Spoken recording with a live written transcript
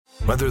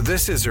Whether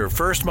this is her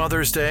first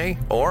Mother's Day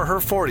or her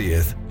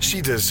 40th, she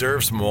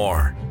deserves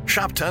more.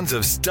 Shop tons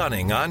of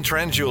stunning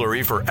on-trend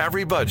jewelry for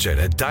every budget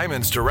at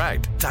Diamonds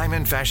Direct.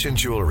 Diamond fashion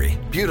jewelry,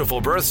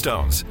 beautiful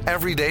birthstones,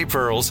 everyday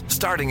pearls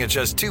starting at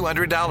just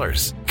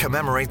 $200.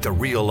 Commemorate the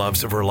real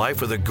loves of her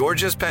life with a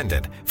gorgeous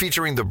pendant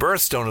featuring the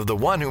birthstone of the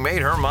one who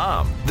made her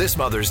mom. This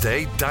Mother's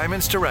Day,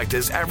 Diamonds Direct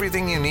is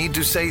everything you need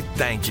to say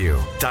thank you.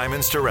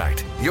 Diamonds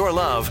Direct. Your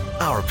love,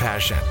 our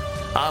passion.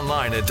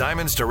 Online at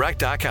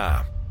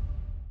diamondsdirect.com.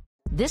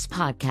 This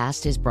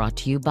podcast is brought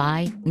to you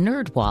by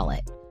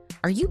NerdWallet.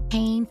 Are you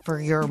paying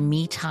for your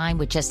me time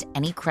with just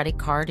any credit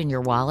card in your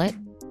wallet?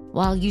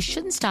 While you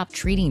shouldn't stop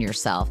treating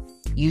yourself,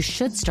 you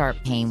should start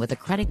paying with a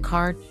credit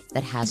card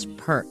that has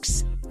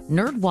perks.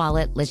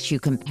 NerdWallet lets you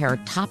compare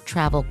top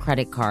travel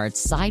credit cards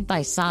side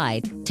by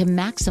side to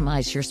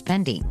maximize your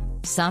spending.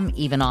 Some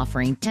even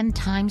offering 10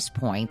 times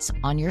points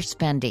on your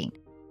spending.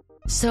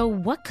 So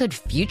what could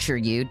future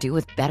you do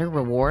with better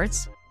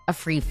rewards? A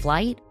free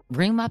flight?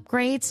 Room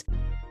upgrades?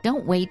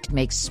 Don't wait to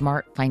make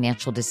smart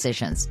financial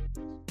decisions.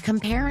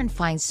 Compare and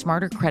find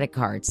smarter credit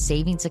cards,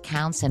 savings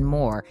accounts, and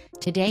more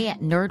today at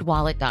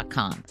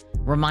nerdwallet.com.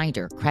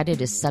 Reminder, credit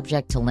is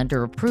subject to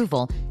lender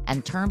approval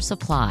and terms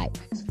apply.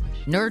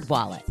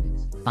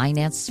 NerdWallet.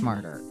 Finance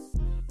smarter.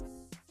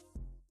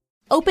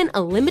 Open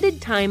a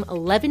limited-time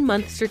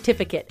 11-month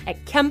certificate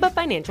at Kemba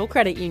Financial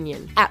Credit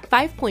Union. At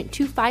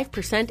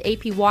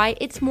 5.25% APY,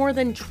 it's more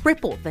than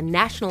triple the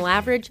national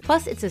average,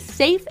 plus it's a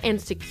safe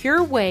and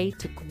secure way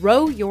to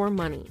grow your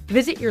money.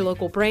 Visit your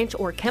local branch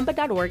or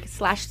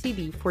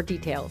kemba.org/cb for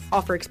details.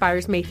 Offer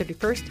expires May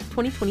 31st,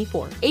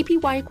 2024.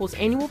 APY equals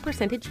annual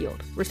percentage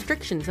yield.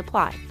 Restrictions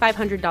apply.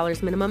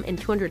 $500 minimum and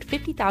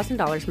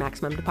 $250,000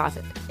 maximum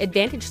deposit.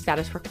 Advantage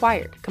status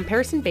required.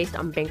 Comparison based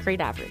on bank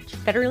rate average.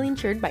 Federally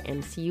insured by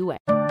NCUA.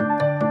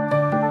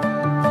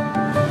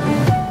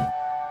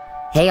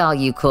 Hey, all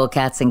you cool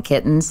cats and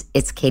kittens,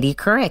 it's Katie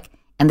Couric,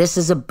 and this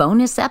is a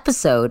bonus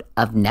episode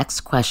of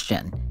Next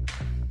Question.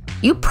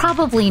 You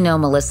probably know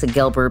Melissa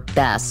Gilbert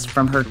best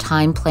from her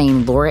time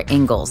playing Laura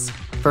Ingalls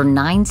for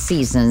 9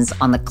 seasons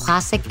on the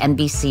classic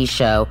NBC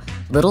show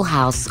Little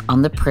House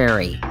on the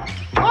Prairie.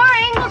 Laura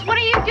Ingalls, what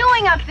are you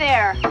doing up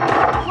there?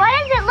 What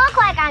does it look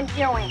like I'm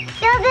doing?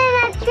 Building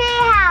a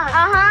tree house.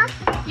 Uh-huh.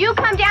 You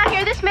come down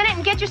here this minute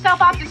and get yourself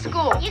off to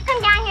school. You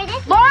come down here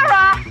this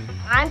Laura!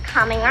 I'm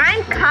coming.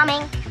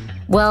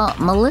 Well,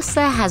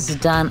 Melissa has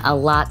done a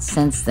lot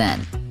since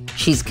then.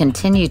 She's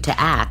continued to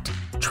act,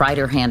 tried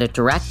her hand at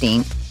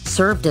directing,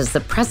 served as the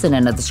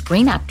president of the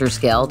Screen Actors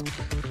Guild,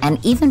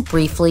 and even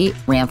briefly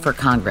ran for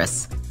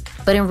Congress.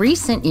 But in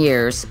recent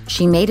years,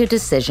 she made a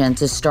decision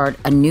to start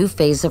a new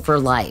phase of her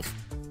life,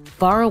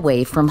 far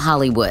away from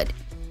Hollywood.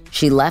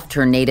 She left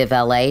her native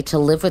LA to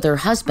live with her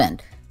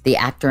husband, the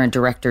actor and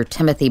director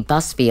Timothy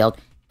Busfield,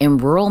 in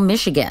rural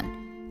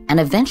Michigan, and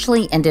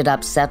eventually ended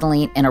up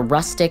settling in a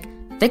rustic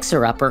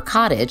fixer-upper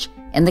cottage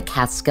in the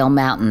Catskill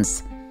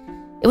Mountains.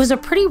 It was a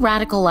pretty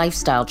radical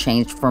lifestyle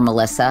change for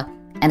Melissa,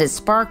 and it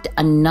sparked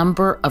a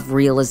number of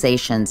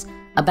realizations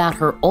about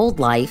her old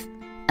life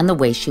and the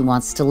way she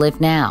wants to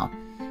live now.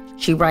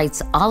 She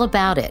writes all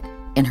about it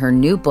in her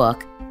new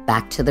book,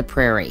 Back to the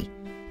Prairie.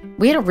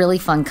 We had a really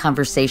fun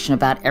conversation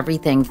about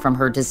everything from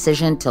her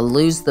decision to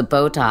lose the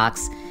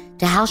Botox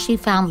to how she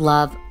found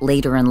love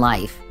later in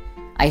life.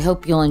 I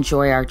hope you'll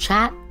enjoy our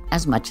chat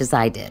as much as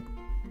I did.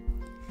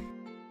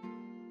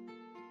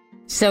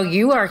 So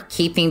you are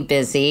keeping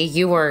busy,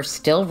 you are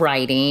still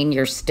writing,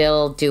 you're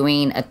still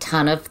doing a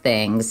ton of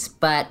things,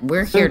 but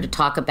we're here to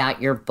talk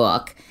about your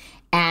book.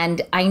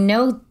 And I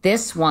know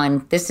this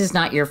is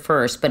not your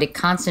first, but it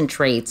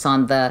concentrates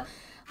on the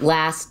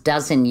last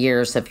dozen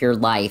years of your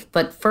life.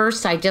 But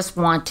first, I just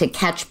want to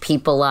catch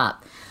people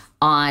up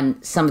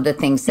on some of the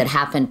things that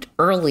happened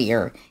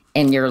earlier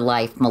in your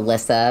life,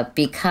 Melissa,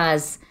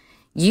 because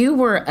you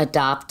were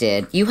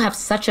adopted. You have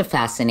such a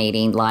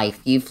fascinating life.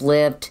 You've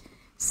lived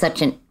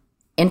such an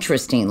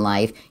interesting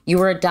life. You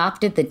were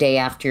adopted the day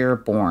after you were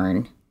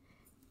born.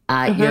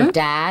 Your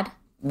dad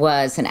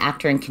was an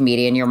actor and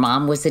comedian. Your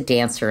mom was a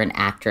dancer and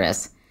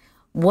actress.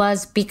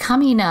 Was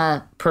becoming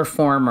a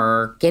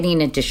performer,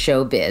 getting into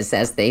showbiz,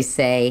 as they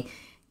say,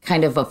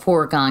 kind of a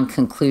foregone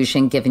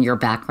conclusion given your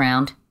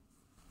background?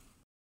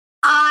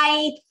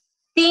 I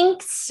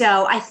think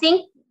so. I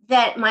think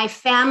that my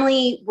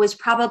family was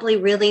probably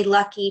really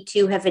lucky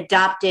to have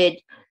adopted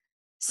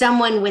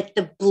someone with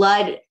the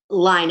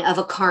bloodline of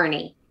a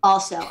carny.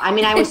 Also, I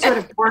mean, I was sort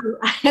of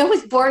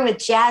born with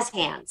jazz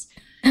hands.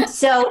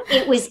 So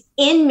it was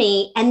in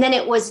me, and then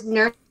it was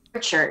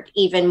nurtured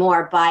even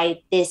more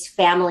by this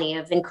family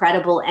of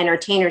incredible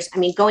entertainers. I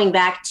mean, going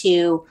back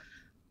to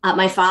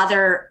my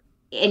father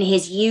in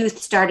his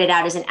youth started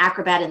out as an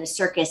acrobat in the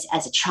circus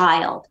as a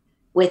child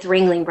with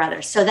Ringling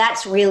Brothers. So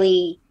that's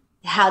really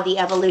how the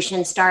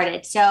evolution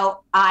started.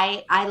 So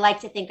I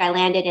like to think I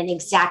landed in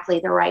exactly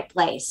the right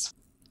place.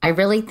 I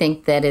really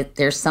think that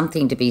there's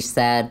something to be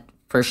said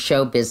for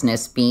show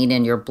business being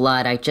in your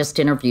blood. I just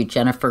interviewed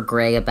Jennifer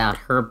Grey about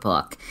her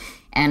book,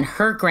 And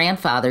her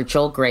grandfather,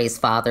 Joel Grey's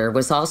father,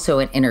 was also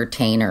an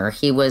entertainer.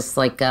 He was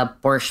like a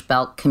Borscht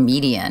Belt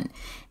comedian.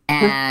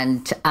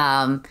 And,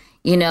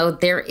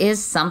 there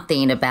is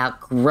something about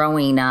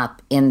growing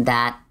up in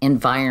that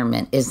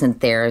environment, isn't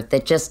there,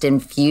 that just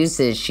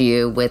infuses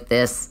you with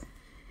this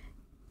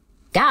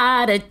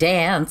gotta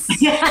dance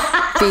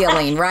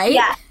feeling, right?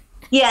 Yeah.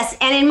 Yes.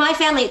 And in my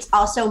family, it's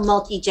also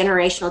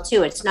multi-generational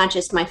too. It's not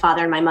just my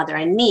father and my mother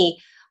and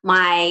me.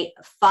 My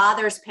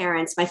father's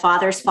parents, my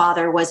father's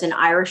father was an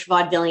Irish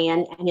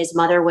vaudevillian and his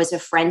mother was a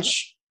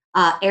French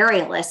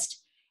aerialist.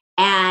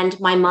 And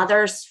my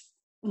mother's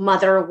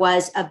mother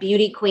was a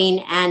beauty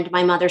queen and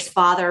my mother's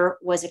father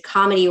was a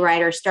comedy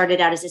writer, started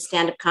out as a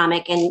stand-up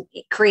comic and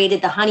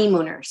created the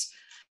Honeymooners.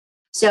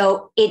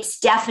 So it's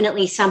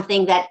definitely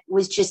something that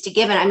was just a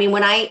given. I mean,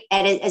 when I,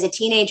 as a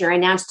teenager,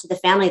 announced to the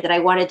family that I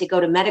wanted to go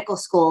to medical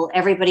school,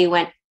 everybody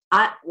went,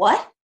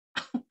 what?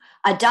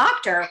 A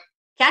doctor?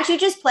 Can't you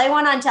just play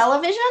one on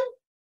television?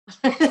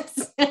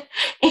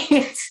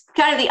 It's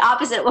kind of the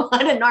opposite of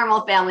what a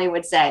normal family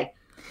would say.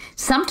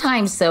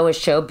 Sometimes, though, a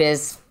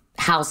showbiz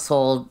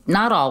household,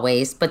 not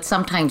always, but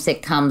sometimes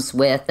it comes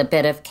with a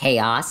bit of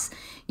chaos.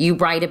 You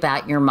write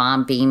about your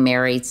mom being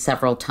married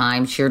several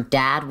times. Your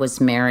dad was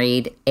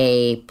married,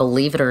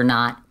 believe it or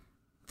not,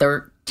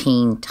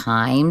 13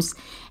 times.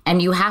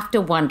 And you have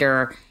to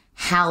wonder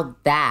how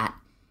that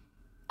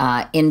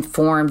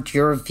informed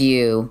your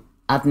view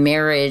of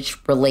marriage,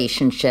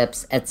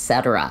 relationships,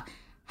 etc.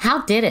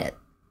 How did it?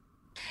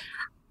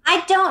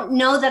 I don't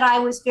know that I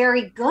was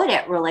very good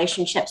at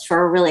relationships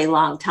for a really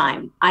long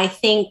time. I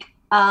think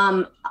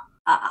that,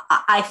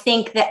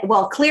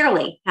 well,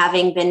 clearly,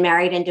 having been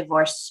married and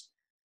divorced,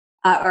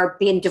 or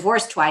being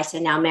divorced twice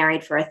and now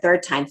married for a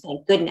third time,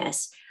 thank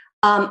goodness.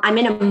 I'm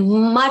in a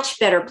much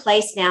better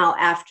place now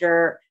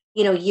after,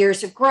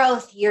 years of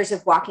growth, years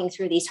of walking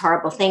through these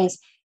horrible things,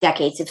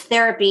 decades of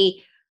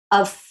therapy,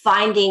 of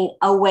finding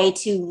a way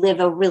to live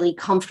a really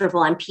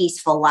comfortable and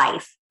peaceful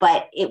life.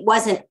 But it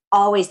wasn't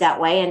always that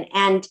way.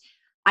 And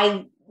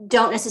I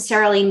don't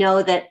necessarily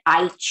know that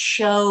I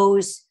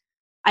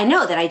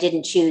know that I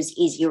didn't choose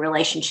easy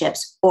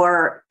relationships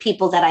or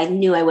people that I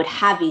knew I would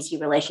have easy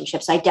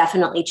relationships. I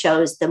definitely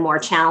chose the more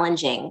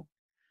challenging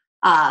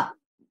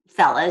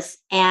fellas.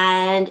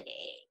 And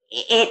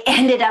it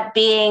ended up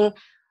being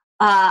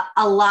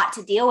a lot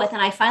to deal with.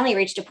 And I finally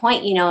reached a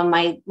point, in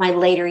my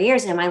later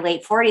years, in my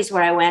late 40s,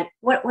 where I went,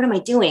 what am I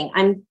doing?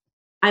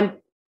 I'm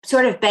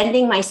sort of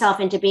bending myself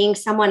into being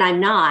someone I'm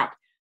not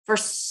for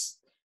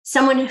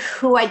someone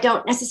who I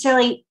don't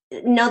necessarily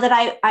know that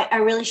I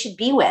really should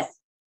be with.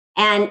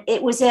 And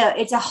it's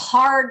a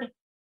hard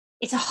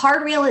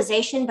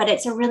realization, but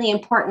it's a really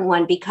important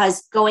one,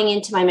 because going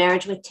into my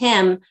marriage with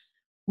Tim,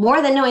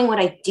 more than knowing what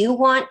I do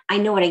want, I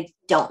know what I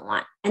don't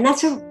want. And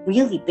that's a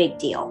really big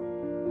deal.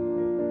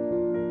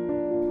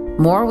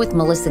 More with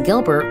Melissa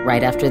Gilbert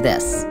right after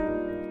this.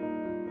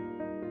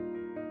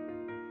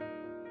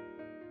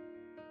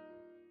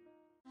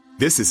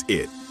 This is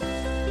it.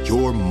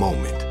 Your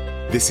moment.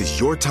 This is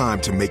your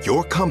time to make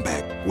your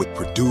comeback with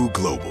Purdue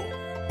Global.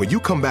 When you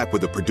come back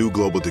with a Purdue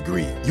Global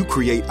degree, you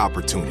create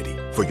opportunity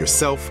for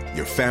yourself,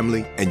 your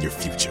family, and your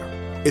future.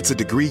 It's a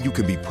degree you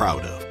can be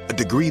proud of, a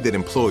degree that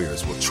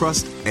employers will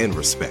trust and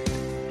respect.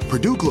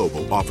 Purdue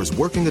Global offers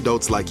working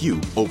adults like you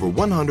over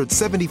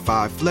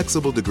 175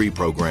 flexible degree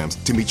programs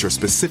to meet your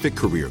specific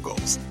career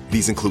goals.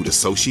 These include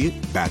associate,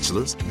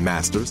 bachelor's,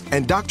 master's,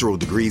 and doctoral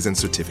degrees and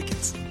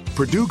certificates.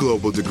 Purdue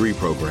Global degree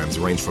programs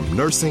range from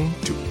nursing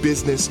to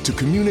business to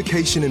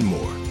communication and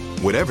more.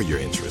 Whatever your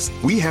interest,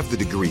 we have the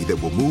degree that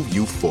will move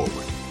you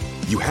forward.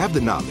 You have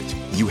the knowledge,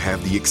 you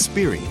have the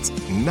experience.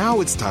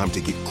 Now it's time to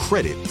get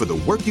credit for the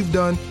work you've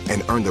done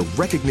and earn the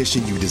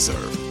recognition you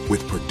deserve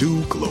with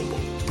Purdue Global,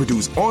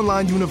 Purdue's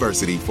online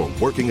university for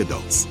working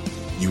adults.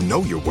 You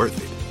know you're worth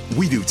it.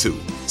 We do too.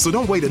 So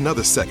don't wait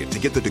another second to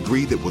get the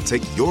degree that will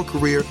take your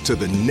career to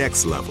the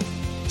next level.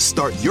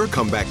 Start your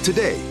comeback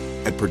today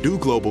at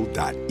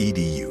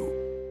purdueglobal.edu.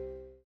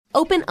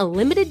 Open a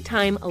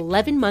limited-time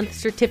 11-month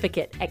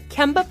certificate at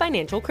Kemba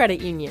Financial Credit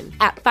Union.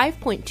 At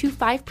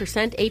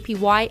 5.25%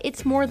 APY,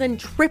 it's more than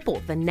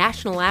triple the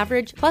national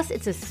average, plus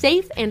it's a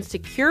safe and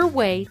secure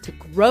way to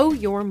grow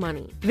your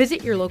money.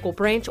 Visit your local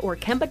branch or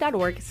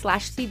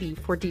kemba.org/CD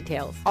for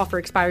details. Offer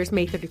expires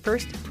May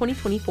 31st,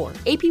 2024.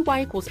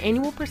 APY equals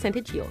annual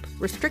percentage yield.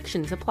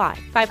 Restrictions apply.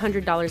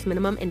 $500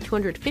 minimum and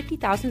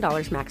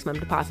 $250,000 maximum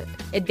deposit.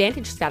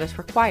 Advantage status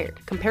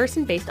required.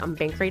 Comparison based on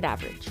bank rate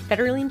average.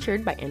 Federally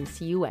insured by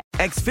NCUA.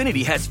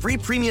 Xfinity has free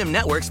premium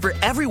networks for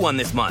everyone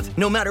this month,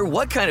 no matter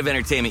what kind of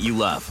entertainment you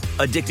love.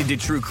 Addicted to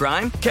true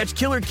crime? Catch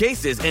killer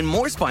cases and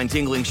more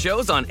spine-tingling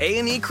shows on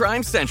A&E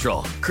Crime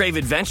Central. Crave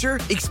adventure?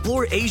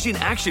 Explore Asian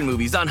action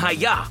movies on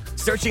Hi-Ya.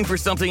 Searching for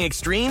something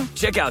extreme?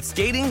 Check out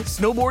skating,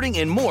 snowboarding,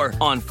 and more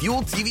on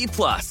Fuel TV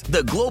Plus,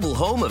 the global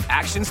home of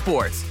action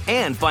sports.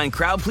 And find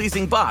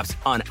crowd-pleasing bops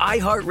on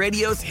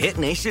iHeartRadio's Hit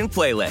Nation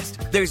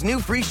playlist. There's new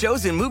free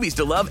shows and movies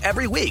to love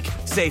every week.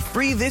 Say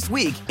free this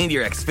week in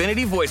your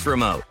Xfinity voice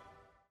remote.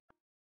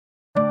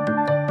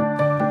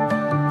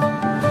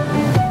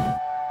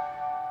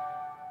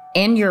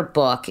 In your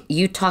book,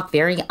 you talk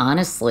very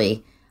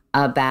honestly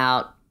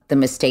about the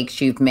mistakes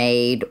you've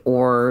made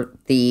or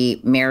the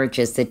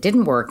marriages that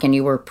didn't work. And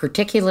you were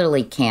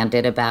particularly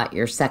candid about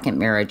your second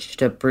marriage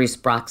to Bruce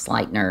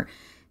Boxleitner,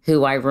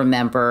 who I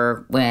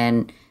remember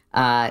when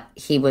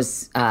he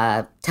was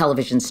a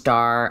television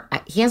star.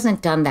 He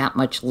hasn't done that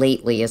much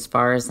lately, as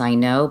far as I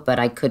know, but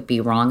I could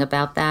be wrong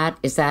about that.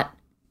 Is that?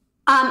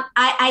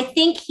 I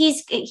think he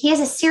has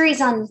a series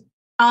on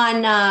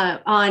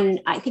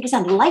I think it's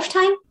on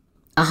Lifetime.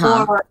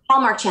 Or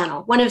Hallmark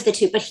Channel, one of the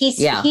two. But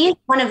he's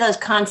one of those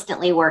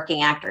constantly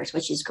working actors,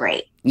 which is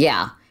great.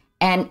 Yeah.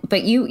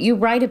 But you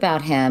write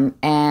about him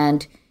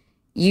and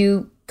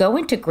you go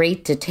into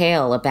great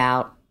detail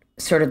about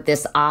sort of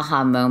this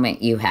aha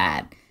moment you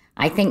had.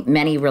 I think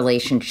many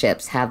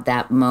relationships have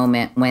that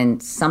moment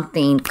when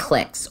something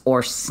clicks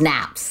or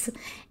snaps.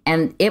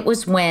 And it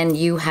was when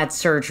you had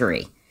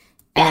surgery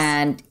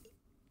and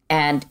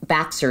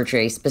back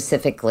surgery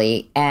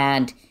specifically.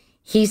 And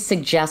he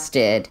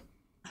suggested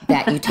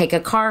that you take a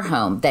car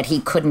home, that he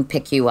couldn't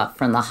pick you up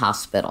from the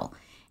hospital.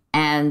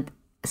 And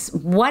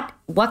what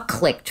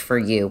clicked for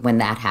you when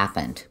that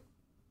happened?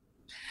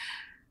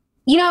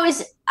 You know,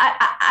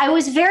 I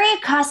was very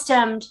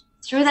accustomed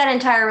through that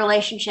entire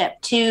relationship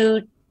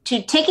to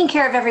taking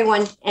care of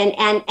everyone. And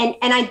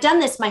I'd done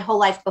this my whole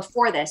life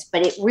before this,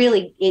 but it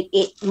really,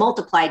 it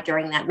multiplied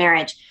during that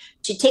marriage,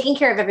 to taking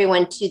care of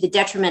everyone to the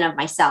detriment of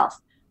myself.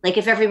 Like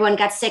if everyone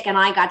got sick and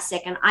I got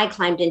sick and I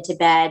climbed into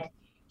bed,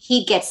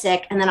 he'd get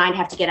sick and then I'd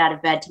have to get out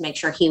of bed to make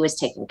sure he was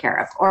taken care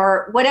of,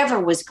 or whatever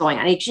was going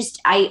on. It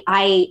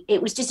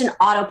was just an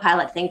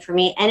autopilot thing for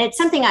me. And it's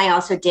something I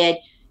also did,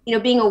 you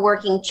know, being a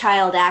working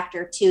child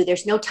actor too.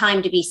 There's no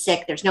time to be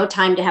sick. There's no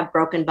time to have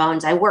broken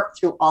bones. I worked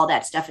through all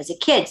that stuff as a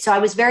kid. So I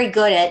was very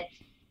good at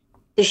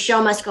the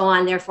show must go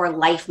on, therefore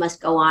life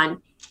must go on.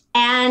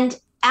 And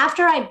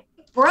after I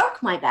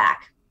broke my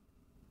back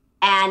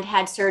and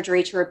had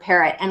surgery to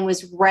repair it and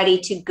was ready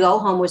to go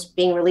home, I was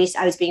being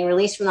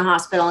released from the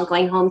hospital and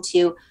going home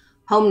to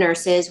home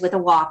nurses with a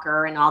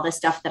walker and all the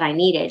stuff that I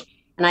needed.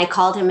 And I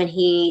called him and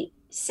he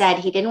said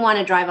he didn't want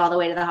to drive all the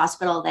way to the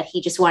hospital, that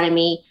he just wanted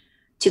me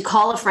to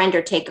call a friend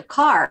or take a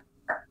car.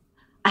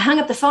 I hung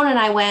up the phone and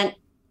I went,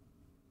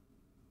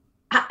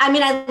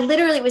 I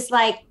literally it was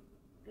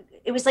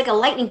like a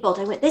lightning bolt.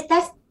 I went,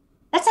 that's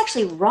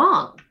actually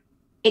wrong.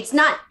 It's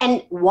not.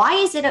 And why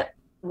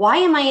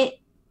am I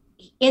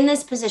in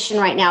this position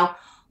right now?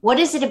 What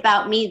is it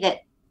about me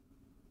that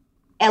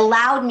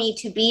allowed me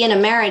to be in a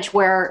marriage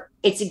where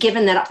it's a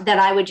given that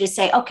I would just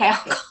say, okay,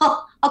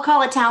 I'll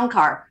call a town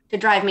car to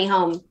drive me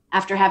home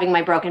after having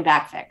my broken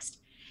back fixed.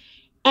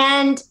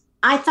 And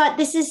I thought,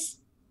 this is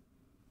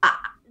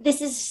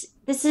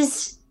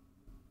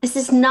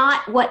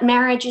not what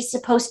marriage is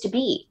supposed to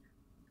be.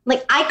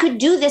 Like, I could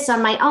do this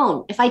on my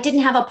own. If I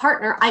didn't have a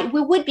partner, it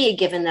would be a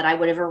given that I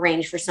would have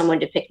arranged for someone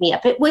to pick me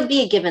up. It would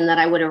be a given that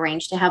I would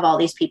arrange to have all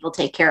these people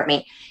take care of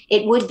me.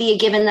 It would be a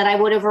given that I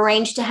would have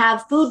arranged to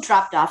have food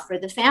dropped off for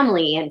the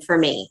family and for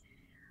me.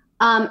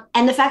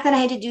 And the fact that I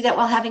had to do that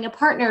while having a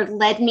partner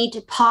led me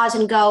to pause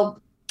and go,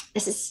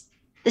 this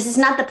is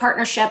not the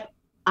partnership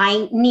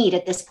I need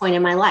at this point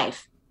in my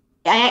life.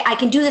 I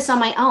can do this on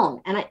my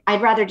own, and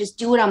I'd rather just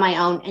do it on my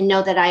own and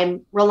know that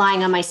I'm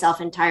relying on myself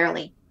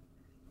entirely.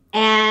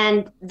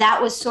 And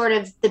that was sort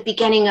of the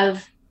beginning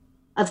of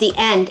the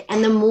end.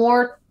 And the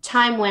more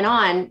time went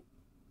on,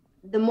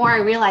 the more I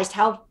realized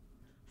how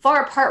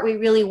far apart we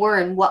really were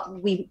and what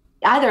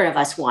either of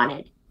us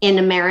wanted in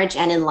a marriage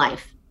and in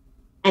life.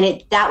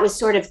 And that was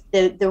sort of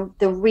the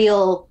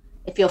real,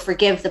 if you'll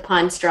forgive the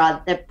pun, straw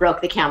that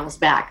broke the camel's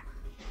back.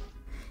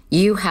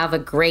 You have a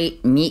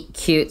great meet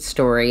cute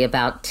story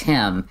about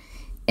Tim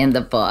in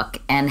the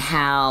book and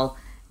how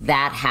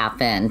that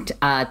happened.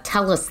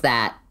 Tell us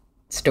that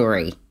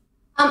story.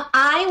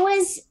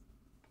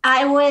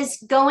 I was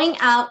going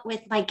out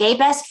with my gay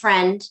best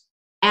friend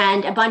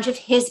and a bunch of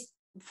his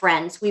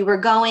friends. We were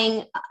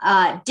going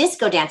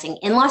disco dancing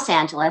in Los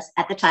Angeles.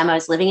 At the time, I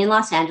was living in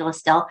Los Angeles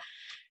still.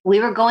 We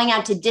were going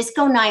out to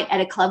disco night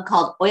at a club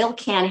called Oil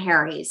Can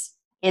Harry's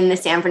in the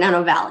San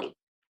Fernando Valley.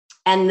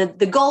 And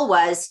the goal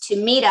was to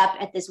meet up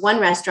at this one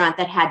restaurant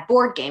that had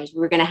board games.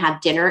 We were going to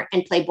have dinner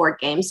and play board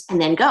games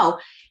and then go.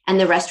 And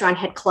the restaurant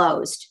had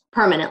closed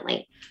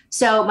permanently.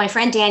 So my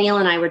friend Daniel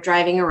and I were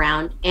driving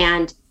around,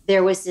 and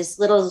there was this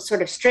little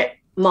sort of strip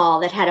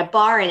mall that had a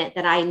bar in it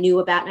that I knew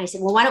about. And I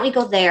said, well, why don't we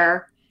go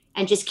there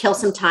and just kill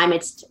some time?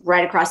 It's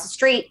right across the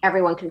street.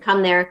 Everyone can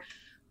come there.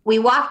 We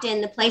walked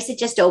in. The place had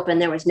just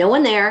opened. There was no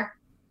one there.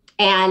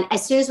 And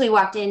as soon as we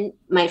walked in,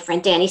 my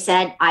friend Danny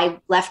said, I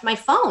left my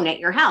phone at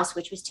your house,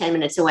 which was 10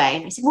 minutes away.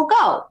 And I said, well,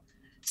 go.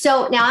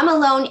 So now I'm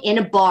alone in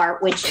a bar,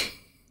 which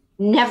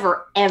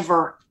never,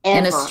 ever,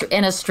 ever.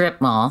 In a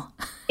strip mall.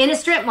 In a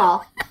strip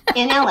mall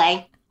in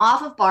LA,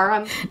 off of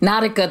Barham.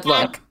 Not a good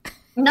look.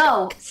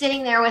 No,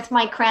 sitting there with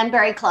my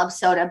Cranberry Club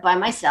soda by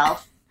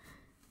myself.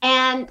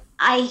 And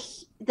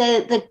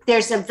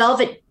there's a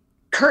velvet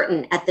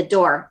curtain at the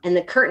door, and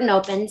the curtain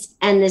opens,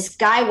 and this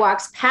guy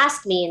walks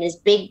past me in his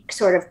big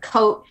sort of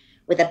coat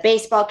with a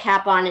baseball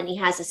cap on, and he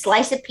has a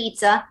slice of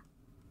pizza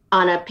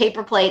on a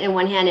paper plate in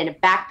one hand and a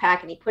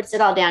backpack, and he puts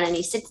it all down and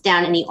he sits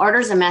down and he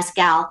orders a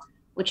mezcal,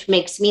 which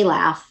makes me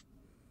laugh.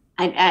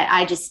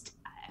 I just,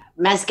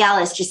 mezcal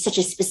is just such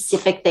a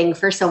specific thing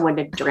for someone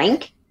to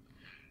drink.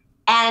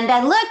 And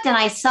I looked and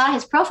I saw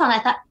his profile and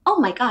I thought, oh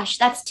my gosh,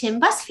 that's Tim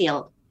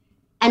Busfield.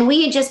 And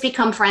we had just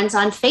become friends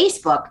on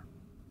Facebook,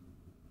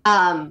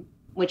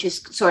 which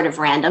is sort of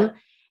random.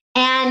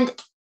 And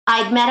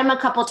I'd met him a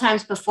couple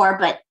times before,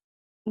 but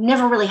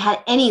never really had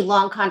any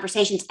long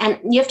conversations. And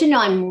you have to know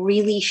I'm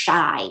really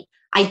shy.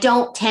 I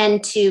don't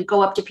tend to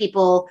go up to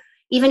people,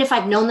 even if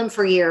I've known them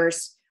for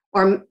years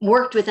or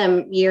worked with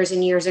them years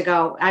and years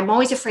ago. I'm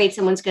always afraid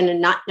someone's going to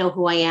not know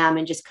who I am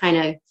and just kind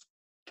of,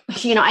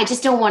 I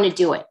just don't want to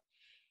do it.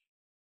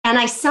 And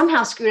I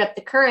somehow screwed up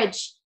the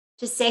courage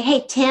to say,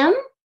 hey, Tim.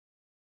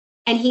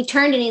 And he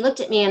turned and he looked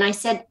at me and I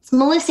said, it's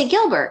Melissa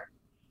Gilbert.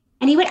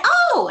 And he went,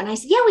 oh, and I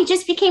said, yeah, we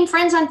just became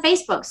friends on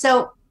Facebook.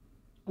 So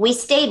we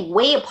stayed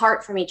way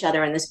apart from each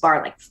other in this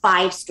bar, like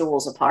 5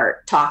 stools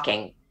apart,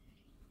 talking.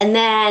 And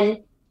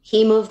then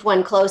he moved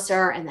one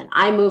closer and then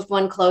I moved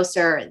one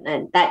closer. And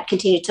then that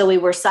continued till we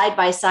were side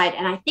by side.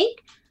 And I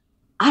think,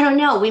 I don't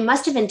know, we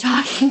must have been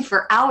talking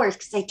for hours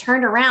because I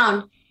turned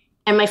around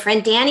and my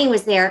friend Danny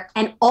was there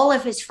and all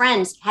of his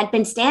friends had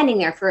been standing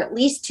there for at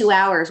least 2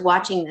 hours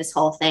watching this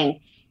whole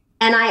thing.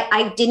 And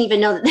I didn't even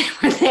know that they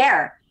were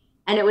there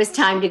and it was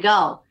time to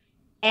go.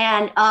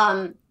 And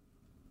I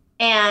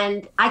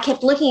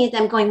kept looking at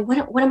them going,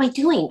 what am I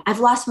doing? I've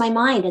lost my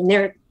mind. And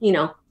they're,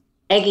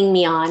 egging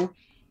me on.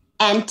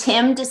 And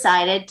Tim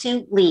decided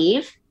to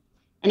leave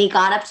and he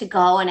got up to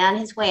go. And on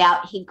his way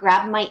out, he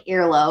grabbed my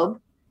earlobe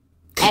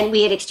and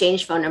we had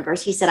exchanged phone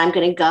numbers. He said, I'm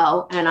going to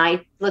go. And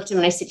I looked at him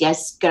and I said,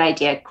 yes, good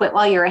idea. Quit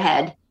while you're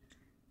ahead.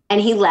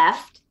 And he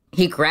left.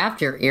 He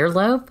grabbed your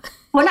earlobe?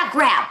 Well, not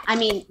grab. I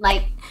mean,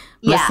 like,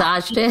 yeah.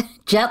 Massaged it?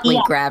 Gently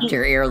grabbed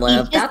your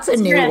earlobe. That's a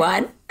new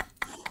one.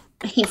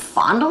 He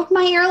fondled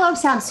my earlobe.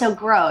 Sounds so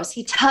gross.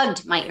 He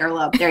tugged my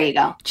earlobe. There you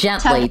go.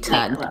 Gently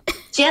tugged.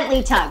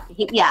 Gently tugged.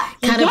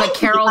 Kind of a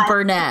Carol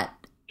Burnett.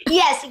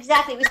 Yes,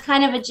 exactly. It was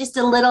kind of just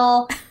a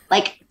little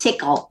like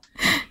tickle.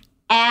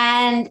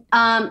 And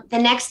the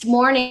next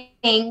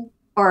morning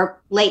or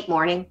late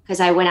morning, because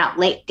I went out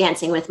late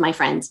dancing with my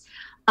friends.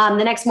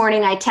 The next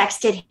morning I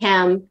texted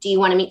him, do you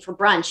want to meet for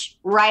brunch?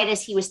 Right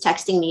as he was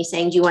texting me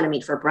saying, do you want to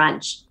meet for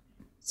brunch?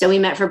 So we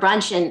met for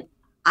brunch and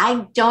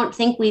I don't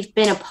think we've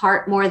been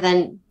apart more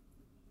than,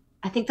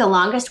 I think the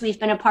longest we've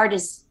been apart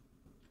is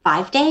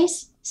 5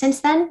 days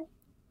since then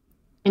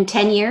in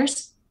 10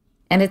 years.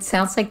 And it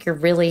sounds like you're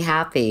really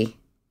happy.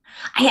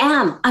 I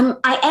am.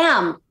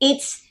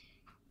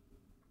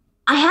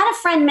 I had a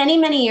friend many,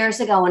 many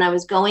years ago when I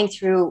was going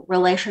through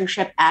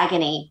relationship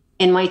agony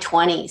in my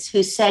 20s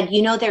who said,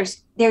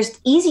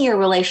 there's easier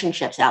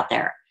relationships out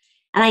there.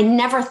 And I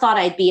never thought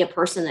I'd be a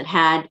person that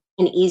had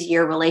an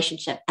easier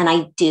relationship. And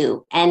I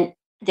do. And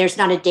there's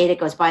not a day that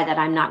goes by that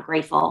I'm not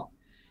grateful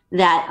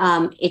that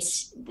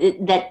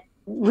that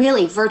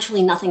really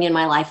virtually nothing in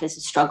my life is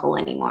a struggle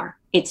anymore.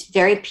 It's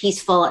very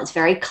peaceful. It's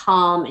very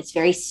calm. It's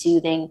very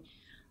soothing.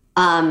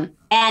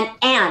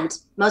 And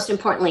most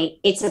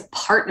importantly, it's a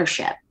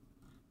partnership.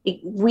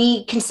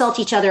 We consult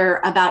each other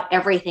about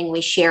everything.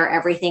 We share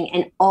everything,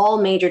 and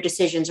all major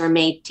decisions are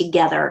made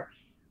together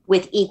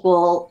with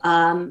equal.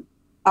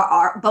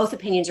 Both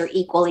opinions are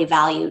equally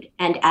valued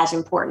and as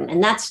important,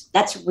 and that's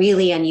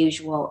really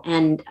unusual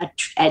and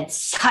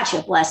such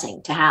a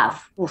blessing to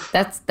have. Oof.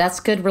 That's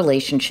good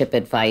relationship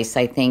advice.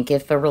 I think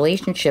if a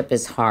relationship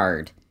is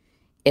hard,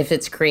 if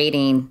it's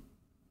creating,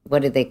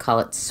 what do they call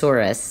it,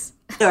 source,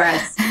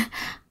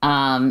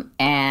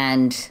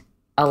 and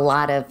a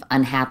lot of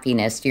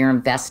unhappiness, you're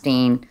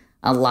investing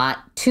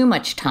too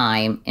much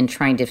time in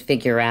trying to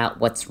figure out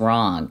what's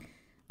wrong.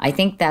 I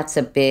think that's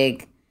a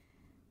big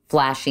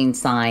flashing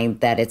sign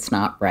that it's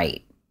not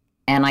right.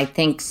 And I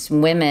think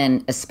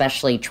women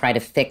especially try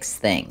to fix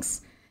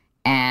things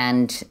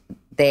and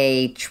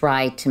they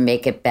try to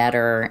make it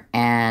better.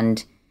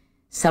 And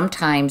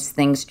sometimes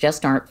things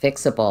just aren't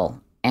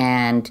fixable.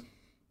 And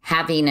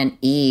having an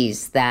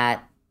ease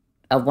that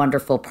a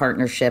wonderful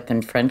partnership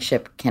and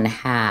friendship can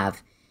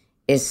have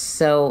is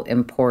so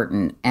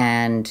important.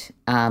 And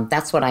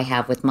that's what I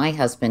have with my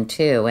husband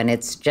too. And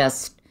it's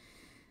just,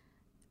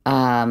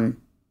 I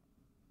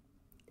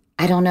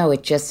don't know.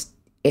 It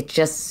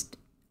just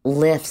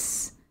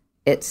lifts.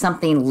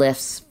 Something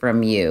lifts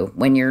from you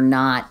when you're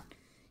not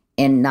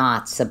in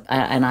knots.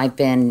 And I've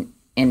been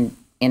in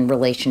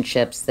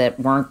relationships that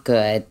weren't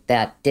good,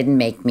 that didn't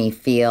make me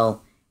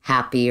feel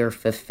happy or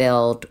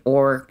fulfilled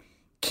or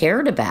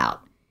cared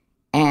about.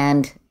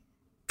 And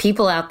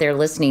people out there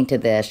listening to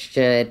this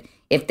should,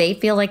 if they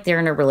feel like they're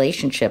in a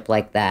relationship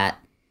like that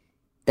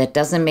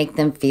doesn't make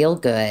them feel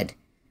good,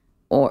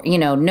 or,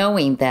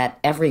 knowing that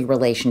every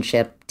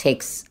relationship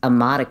takes a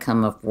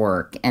modicum of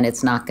work and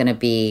it's not going to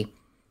be,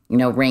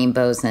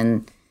 rainbows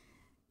and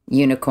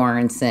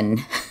unicorns and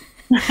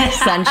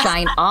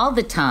sunshine all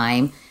the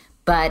time.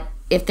 But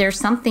if there's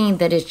something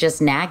that is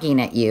just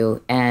nagging at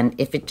you and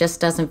if it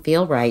just doesn't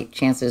feel right,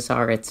 chances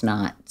are it's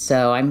not.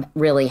 So I'm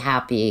really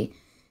happy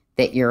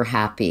that you're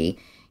happy.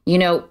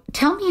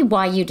 Tell me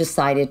why you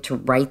decided to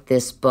write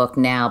this book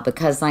now,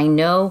 because I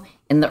know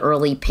in the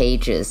early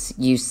pages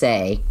you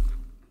say,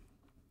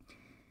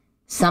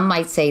 some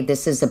might say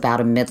this is about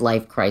a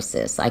midlife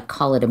crisis. I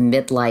call it a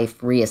midlife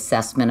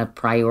reassessment of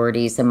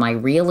priorities, and my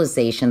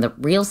realization that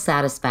real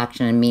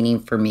satisfaction and meaning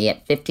for me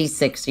at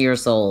 56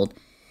 years old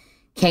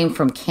came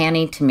from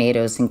canning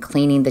tomatoes and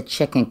cleaning the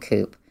chicken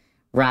coop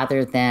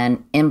rather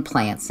than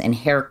implants and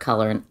hair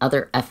color and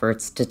other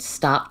efforts to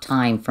stop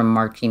time from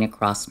marching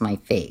across my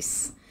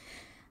face.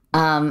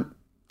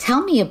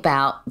 Tell me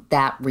about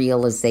that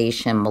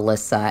realization,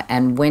 Melissa,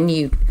 and when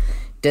you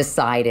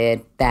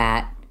decided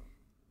that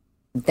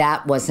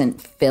wasn't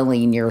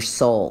filling your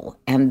soul,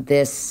 and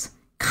this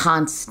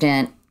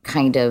constant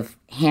kind of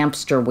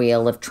hamster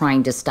wheel of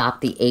trying to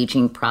stop the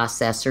aging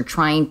process or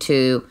trying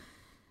to,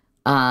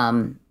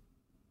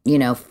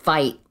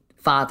 fight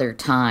father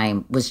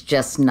time was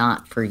just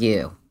not for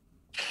you.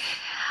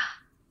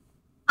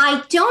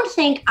 I don't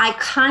think I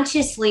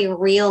consciously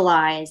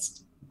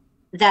realized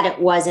that it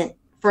wasn't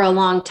for a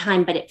long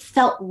time, but it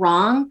felt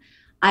wrong.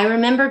 I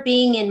remember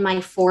being in my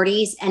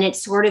 40s and it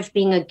sort of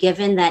being a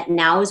given that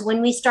now is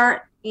when we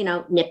start,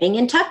 nipping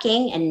and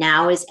tucking. And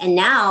now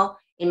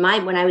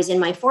when I was in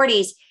my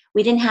 40s,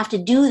 we didn't have to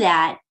do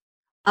that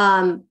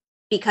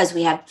because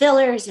we have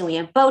fillers and we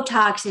have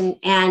Botox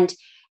and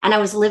I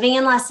was living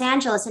in Los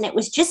Angeles, and it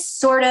was just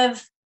sort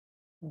of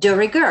de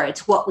rigueur.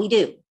 It's what we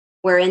do.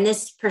 We're in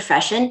this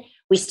profession.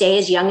 We stay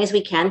as young as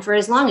we can for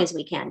as long as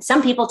we can.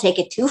 Some people take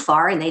it too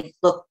far and they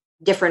look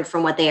different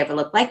from what they ever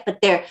look like, but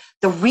they're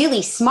the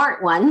really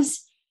smart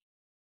ones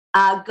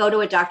go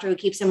to a doctor who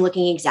keeps them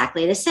looking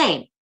exactly the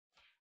same.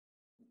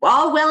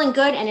 All well and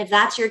good. And if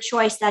that's your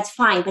choice, that's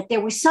fine. But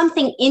there was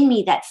something in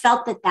me that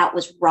felt that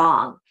was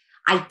wrong.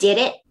 I did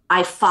it.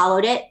 I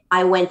followed it.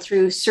 I went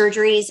through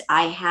surgeries.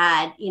 I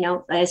had,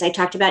 as I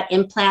talked about,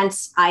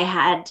 implants. I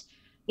had,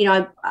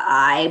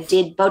 I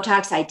did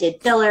Botox, I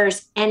did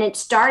fillers, and it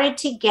started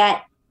to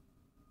get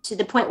to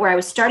the point where I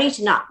was starting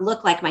to not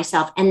look like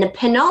myself. And the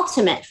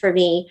penultimate for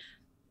me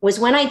was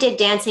when I did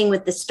Dancing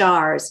with the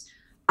Stars.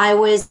 I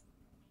was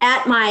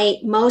at my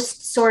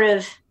most sort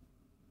of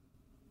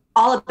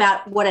all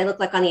about what I look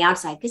like on the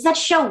outside, because that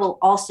show will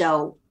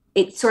also,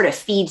 it sort of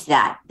feeds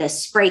that, the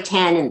spray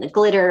tan and the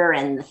glitter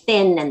and the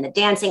thin and the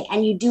dancing.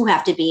 And you do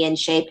have to be in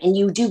shape, and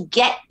you do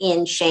get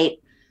in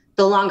shape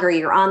the longer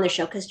you're on the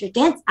show, because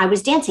I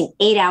was dancing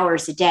 8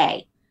 hours a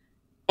day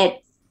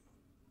at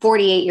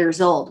 48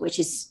 years old, which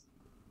is,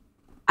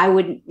 I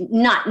would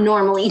not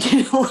normally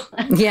do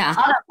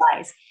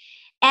otherwise.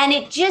 And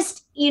it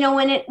just,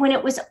 when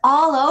it was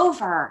all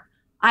over,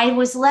 I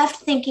was left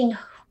thinking,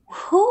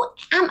 who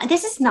am I?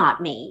 This is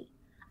not me.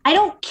 I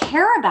don't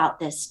care about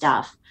this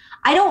stuff.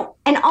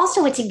 And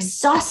also it's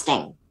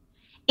exhausting.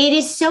 It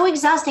is so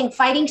exhausting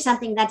fighting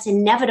something that's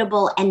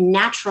inevitable and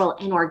natural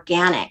and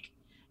organic,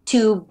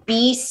 to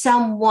be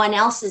someone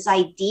else's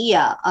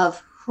idea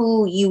of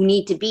who you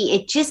need to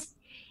be.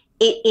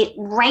 It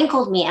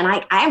rankled me. And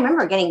I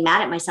remember getting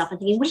mad at myself and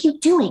thinking, what are you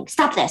doing?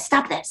 Stop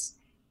this.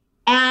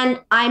 And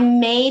I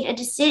made a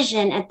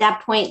decision at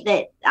that point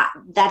that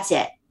that's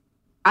it.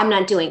 I'm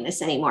not doing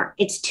this anymore.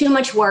 It's too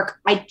much work.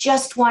 I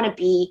just want to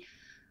be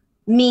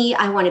me.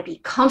 I want to be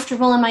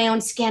comfortable in my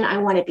own skin. I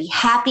want to be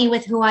happy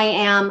with who I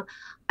am.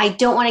 I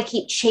don't want to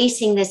keep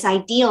chasing this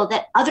ideal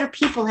that other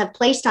people have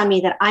placed on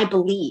me that I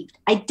believed.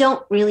 I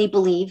don't really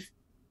believe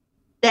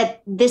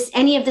that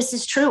any of this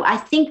is true. I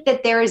think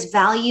that there is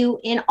value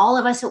in all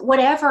of us at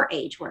whatever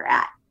age we're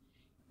at.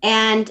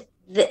 And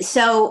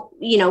so,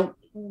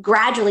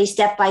 gradually,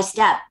 step by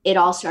step, it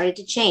all started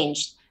to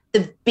change.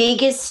 The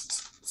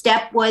biggest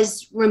step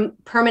was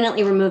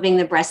permanently removing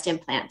the breast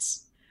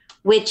implants,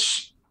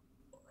 which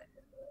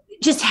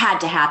just had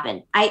to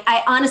happen.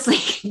 I honestly,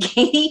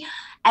 Katie,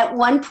 at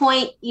one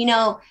point,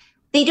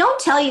 they don't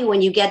tell you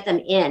when you get them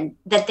in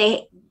that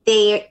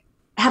they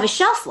have a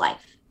shelf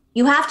life.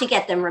 You have to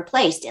get them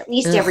replaced at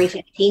least every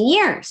 15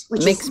 years,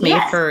 which makes me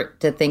hurt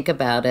to think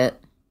about it.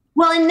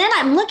 Well, and then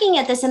I'm looking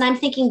at this and I'm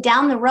thinking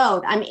down the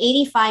road, I'm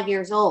 85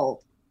 years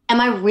old. Am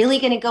I really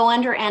going to go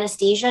under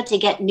anesthesia to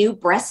get new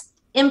breast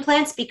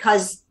implants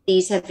because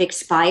these have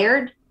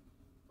expired?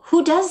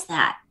 Who does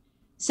that?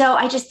 So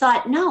I just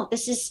thought, no. It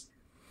seems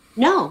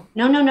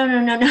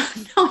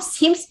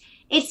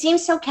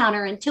so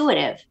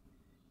counterintuitive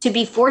to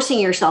be forcing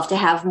yourself to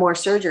have more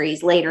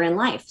surgeries later in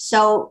life.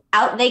 So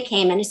out they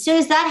came. And as soon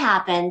as that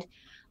happened,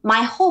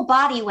 my whole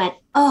body went,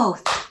 oh,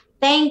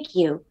 thank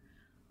you.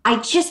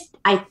 I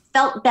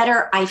felt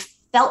better. I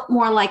felt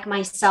more like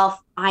myself.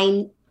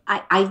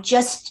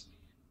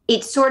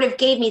 It sort of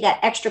gave me that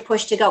extra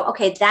push to go,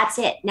 okay, that's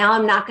it. Now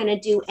I'm not going to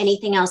do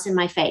anything else in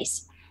my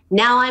face. And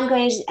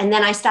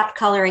then I stopped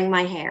coloring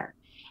my hair.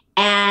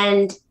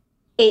 And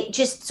it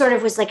just sort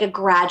of was like a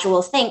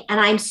gradual thing. And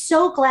I'm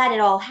so glad it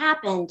all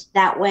happened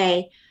that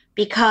way,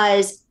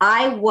 because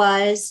I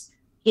was,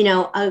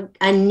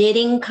 a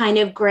knitting kind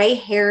of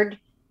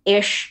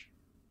gray-haired-ish,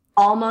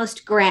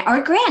 almost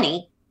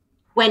granny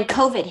when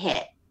COVID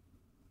hit.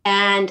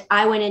 and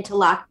I went into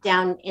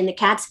lockdown in the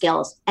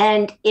Catskills.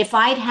 And if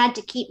I'd had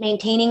to keep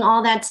maintaining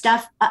all that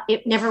stuff,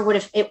 it never would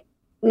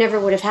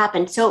have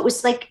happened. So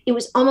it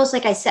was almost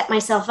like I set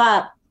myself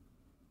up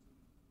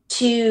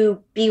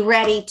to be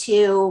ready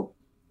to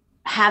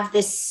have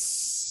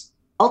this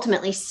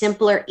ultimately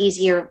simpler,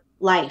 easier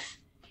life.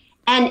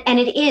 And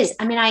it is,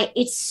 I mean,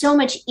 it's so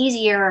much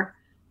easier.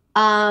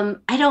 I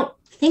don't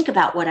think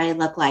about what I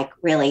look like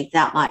really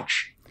that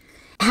much.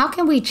 How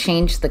can we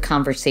change the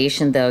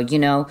conversation though? You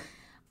know,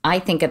 I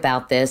think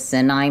about this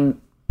and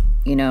I'm,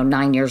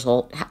 9 years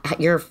old.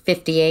 You're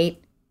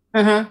 58.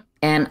 Mm-hmm.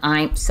 And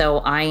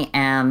I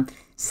am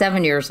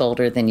 7 years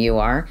older than you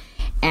are.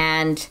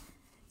 And,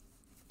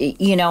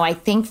 I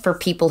think for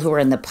people who are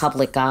in the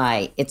public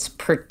eye, it's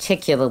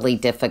particularly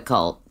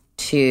difficult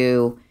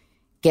to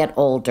get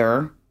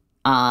older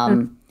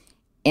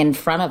in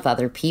front of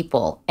other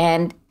people.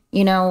 And,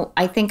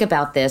 I think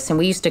about this, and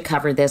we used to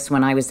cover this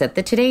when I was at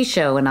the Today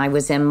Show and I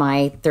was in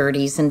my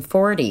 30s and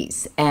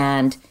 40s.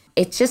 And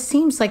it just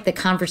seems like the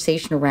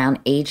conversation around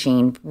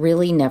aging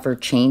really never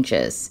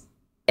changes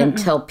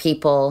until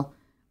people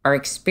are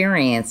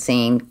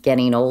experiencing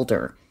getting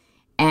older.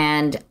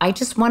 And I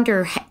just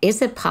wonder,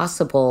 is it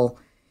possible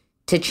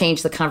to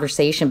change the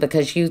conversation?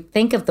 Because you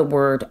think of the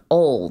word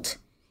old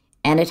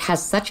and it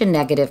has such a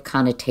negative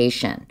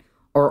connotation,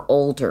 or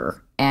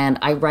older. And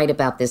I write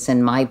about this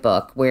in my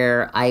book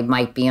where I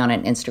might be on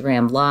an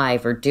Instagram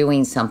Live or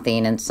doing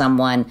something and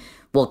someone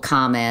will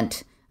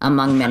comment,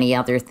 among many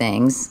other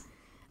things,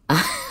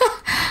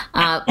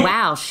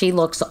 wow, she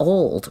looks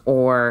old,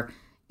 or,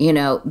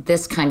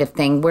 this kind of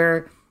thing,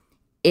 where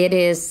it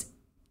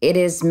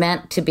is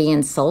meant to be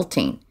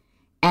insulting.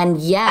 And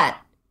yet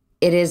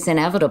it is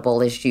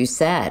inevitable, as you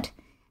said.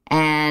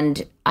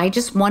 And I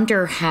just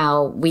wonder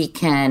how we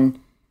can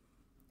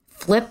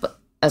flip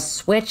a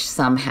switch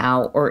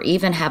somehow, or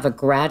even have a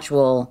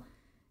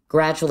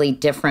gradually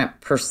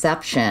different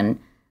perception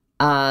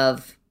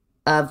of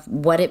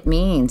what it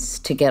means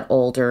to get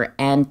older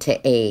and to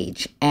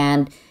age.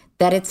 And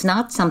that it's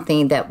not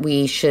something that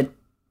we should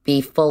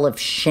be full of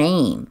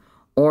shame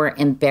or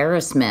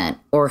embarrassment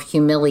or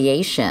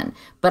humiliation.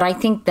 But I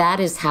think that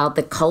is how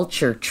the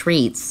culture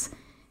treats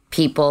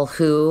people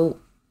who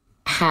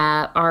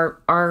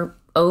are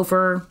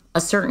over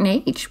a certain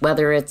age,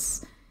 whether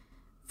it's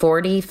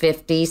 40,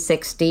 50,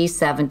 60,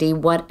 70,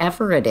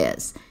 whatever it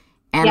is.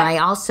 And I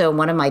also,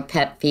 one of my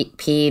pet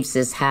peeves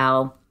is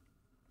how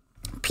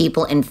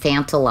people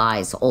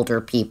infantilize older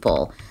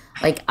people.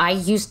 Like, I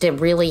used to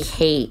really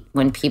hate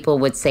when people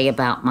would say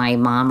about my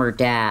mom or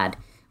dad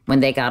when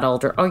they got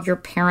older, oh, your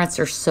parents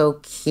are so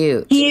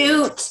cute.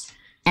 Cute.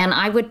 And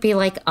I would be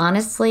like,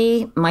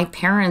 honestly, my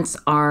parents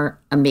are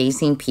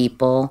amazing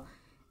people.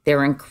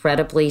 They're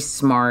incredibly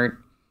smart.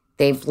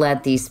 They've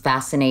led these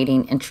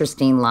fascinating,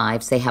 interesting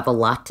lives. They have a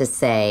lot to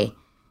say.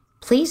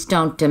 Please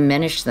don't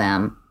diminish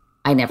them.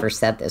 I never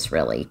said this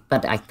really,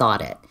 but I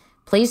thought it.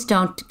 Please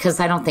don't, because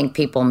I don't think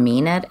people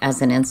mean it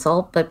as an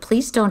insult, but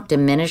please don't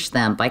diminish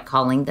them by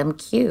calling them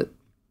cute.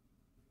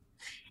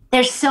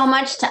 There's so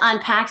much to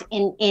unpack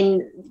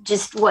in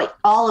just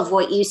all of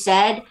what you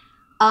said.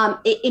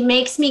 It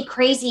makes me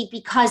crazy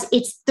because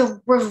it's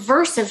the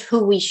reverse of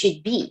who we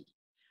should be.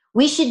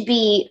 We should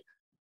be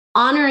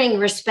honoring,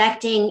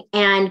 respecting,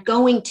 and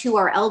going to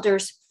our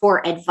elders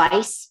for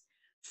advice,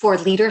 for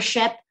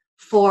leadership,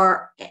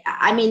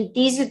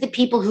 these are the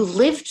people who've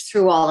lived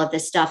through all of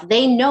this stuff.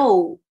 They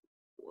know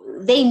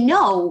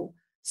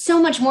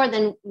so much more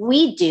than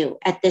we do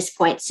at this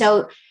point.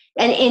 So,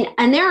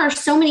 and there are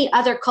so many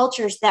other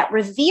cultures that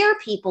revere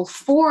people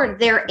for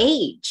their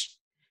age,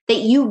 that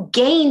you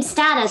gain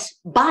status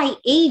by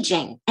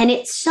aging. And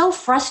it's so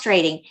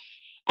frustrating.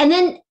 And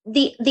then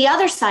the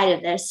other side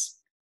of this,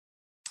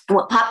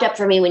 what popped up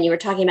for me when you were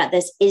talking about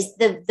this, is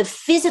the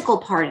physical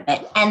part of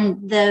it,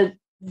 and the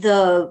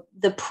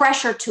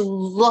pressure to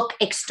look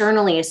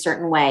externally a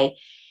certain way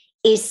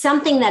is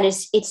something that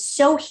it's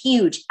so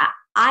huge.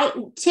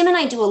 Tim and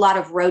I do a lot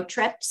of road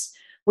trips.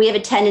 We have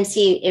a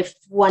tendency, if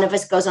one of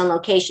us goes on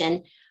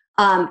location,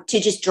 to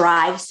just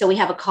drive. So we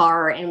have a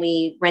car and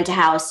we rent a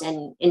house,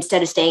 and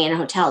instead of staying in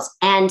hotels.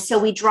 And so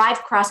we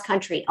drive cross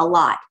country a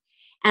lot.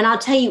 And I'll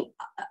tell you,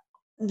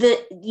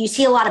 you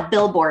see a lot of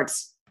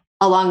billboards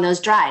along those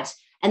drives.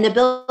 And the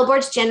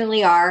billboards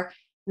generally are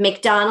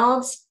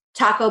McDonald's,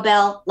 Taco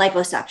Bell,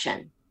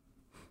 liposuction.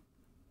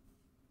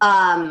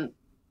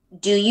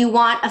 Do you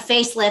want a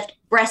facelift,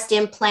 breast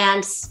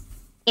implants,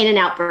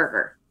 In-N-Out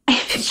Burger?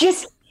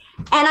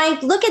 And I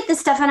look at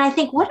this stuff and I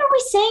think, what are we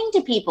saying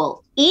to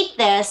people? Eat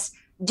this,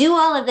 do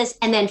all of this,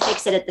 and then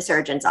fix it at the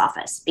surgeon's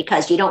office,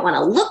 because you don't want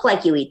to look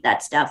like you eat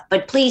that stuff,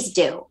 but please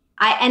do.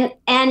 I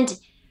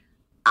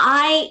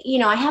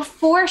have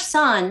 4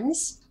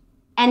 sons.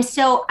 And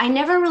so I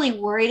never really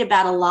worried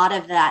about a lot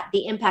of that,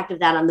 the impact of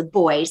that on the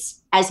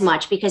boys as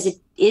much, because it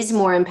is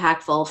more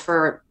impactful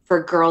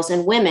for girls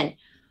and women.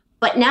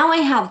 But now I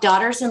have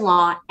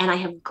daughters-in-law and I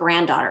have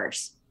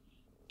granddaughters.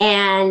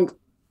 And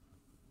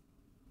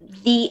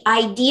the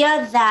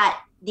idea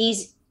that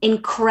these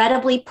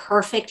incredibly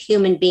perfect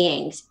human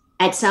beings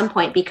at some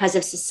point, because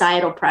of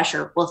societal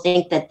pressure, will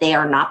think that they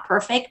are not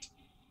perfect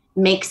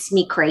makes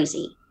me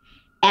crazy.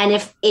 And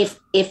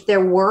if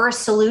there were a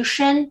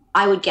solution,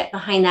 I would get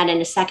behind that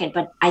in a second.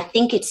 But I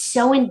think it's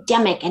so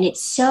endemic and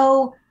it's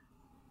so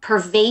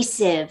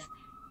pervasive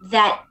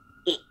that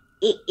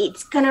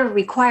it's going to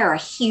require a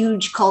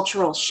huge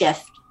cultural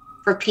shift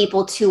for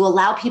people to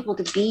allow people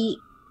to be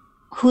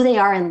who they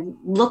are and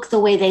look the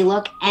way they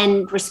look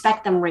and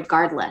respect them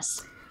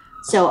regardless.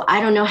 So I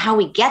don't know how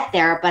we get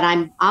there, but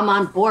I'm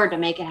on board to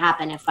make it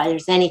happen if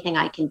there's anything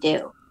I can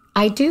do.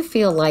 I do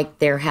feel like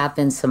there have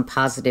been some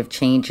positive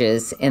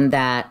changes in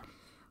that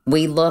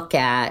we look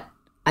at,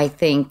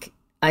 it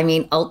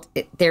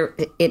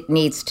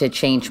needs to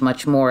change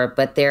much more,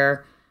 but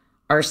there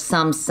are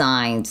some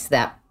signs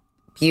that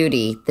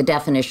beauty, the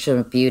definition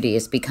of beauty,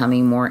 is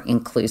becoming more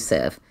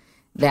inclusive,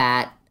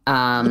 that,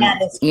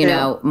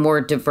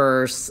 more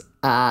diverse,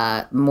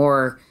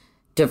 more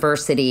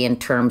diversity in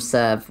terms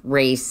of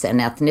race and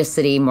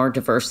ethnicity, more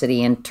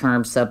diversity in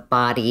terms of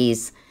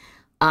bodies,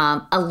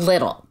 a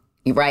little.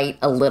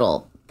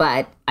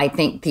 But I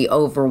think the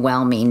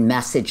overwhelming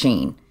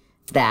messaging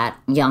that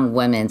young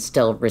women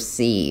still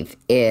receive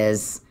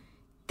is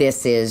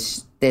this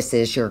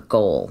is your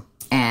goal,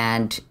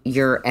 and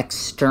your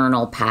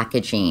external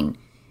packaging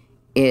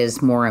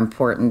is more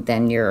important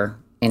than your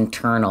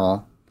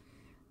internal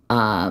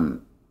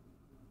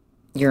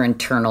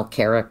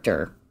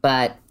character.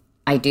 But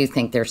I do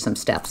think there's some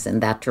steps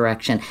in that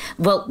direction.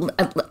 Well,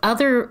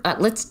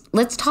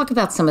 let's talk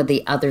about some of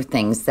the other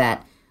things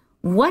that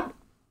what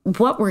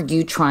were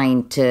you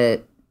trying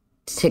to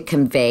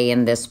convey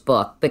in this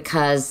book?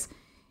 Because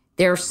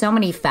there are so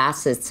many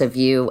facets of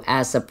you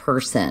as a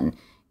person.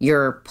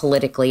 You're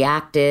politically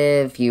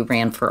active. You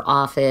ran for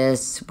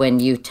office. When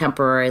you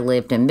temporarily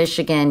lived in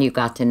Michigan, you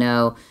got to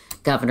know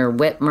Governor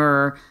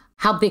Whitmer.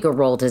 How big a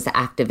role does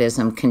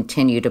activism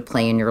continue to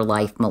play in your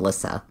life,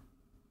 Melissa?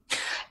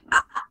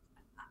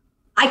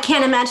 I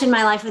can't imagine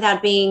my life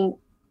without being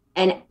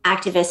an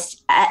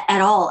activist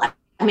at all.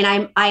 I mean,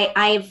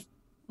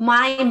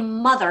 my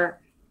mother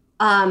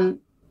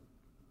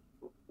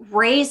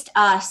raised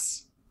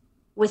us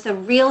with a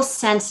real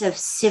sense of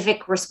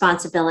civic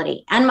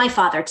responsibility, and my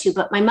father too,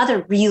 but my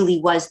mother really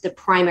was the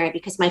primary,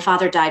 because my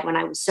father died when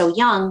I was so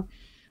young.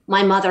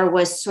 My mother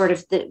was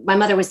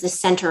the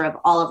center of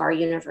all of our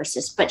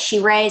universes, but she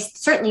raised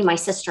certainly my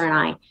sister and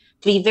I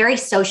to be very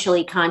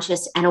socially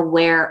conscious and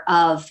aware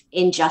of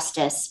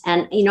injustice.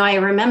 And, I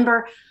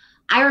remember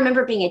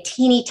being a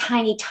teeny,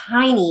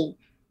 tiny,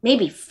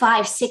 maybe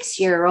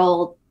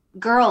 5-6-year-old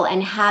girl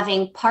and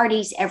having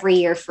parties every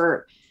year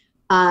for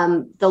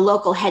the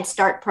local Head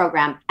Start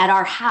program at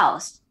our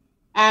house,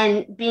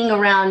 and being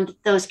around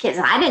those kids.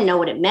 I didn't know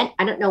what it meant.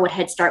 I don't know what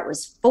Head Start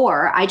was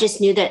for. I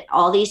just knew that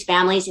all these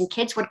families and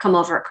kids would come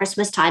over at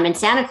Christmas time, and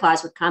Santa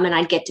Claus would come, and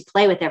I'd get to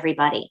play with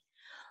everybody.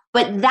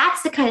 But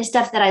that's the kind of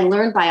stuff that I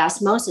learned by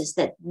osmosis,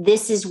 that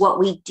this is what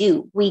we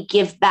do. We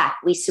give back,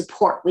 we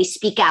support, we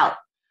speak out.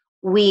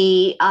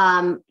 We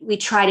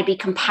try to be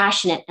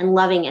compassionate and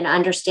loving and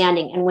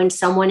understanding. And when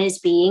someone is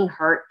being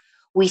hurt,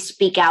 we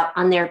speak out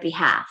on their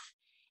behalf.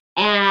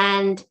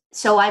 And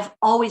so I've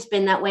always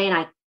been that way, and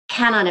I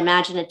cannot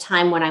imagine a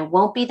time when I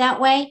won't be that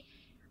way.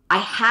 I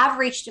have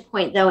reached a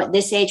point, though, at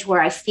this age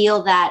where I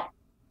feel that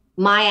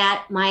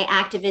my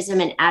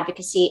activism and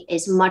advocacy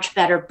is much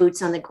better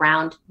boots on the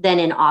ground than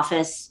in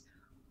office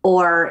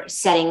or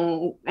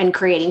setting and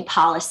creating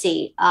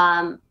policy.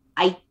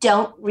 I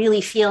don't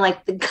really feel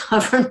like the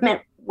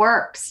government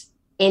works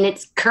in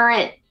its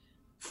current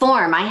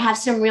form. I have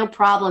some real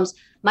problems.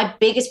 My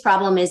biggest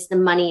problem is the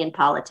money in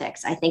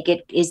politics. I think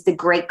it is the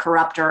great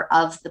corrupter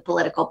of the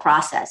political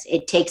process.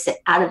 It takes it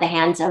out of the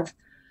hands of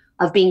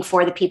being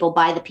for the people,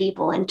 by the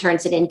people, and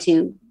turns it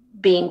into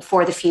being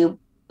for the few,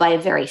 by a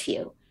very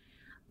few.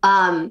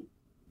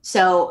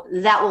 So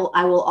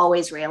I will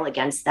always rail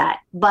against that.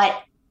 But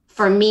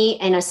for me,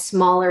 in a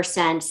smaller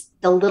sense,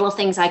 the little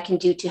things I can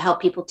do to help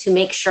people to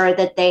make sure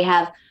that they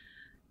have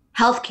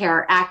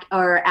healthcare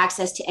or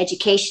access to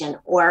education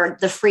or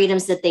the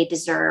freedoms that they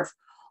deserve,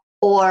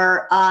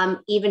 or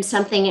even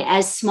something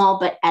as small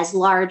but as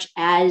large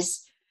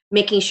as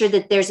making sure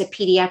that there's a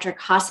pediatric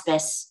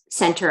hospice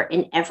center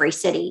in every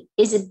city,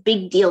 is a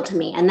big deal to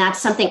me. And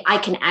that's something I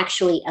can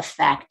actually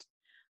affect.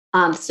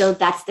 So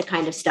that's the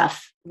kind of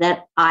stuff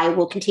that I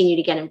will continue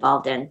to get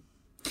involved in.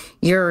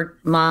 Your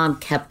mom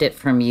kept it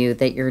from you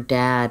that your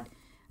dad,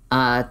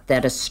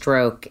 that a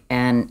stroke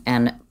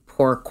and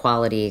poor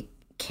quality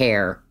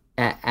care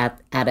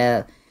at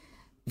a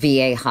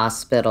VA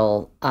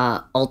hospital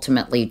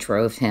ultimately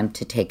drove him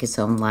to take his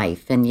own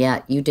life. And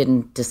yet you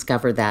didn't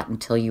discover that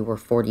until you were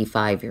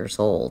 45 years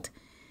old.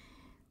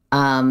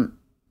 How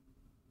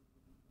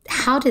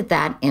did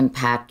that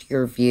impact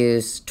your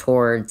views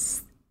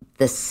towards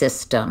the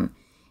system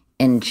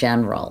in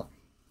general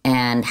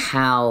and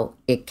how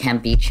it can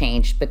be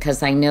changed?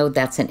 Because I know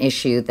that's an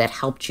issue that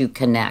helped you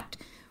connect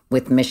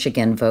with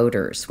Michigan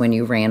voters when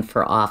you ran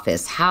for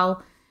office.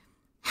 How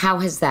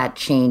has that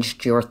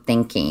changed your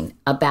thinking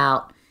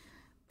about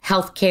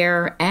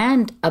healthcare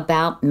and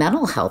about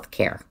mental health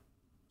care?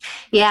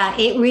 Yeah,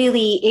 it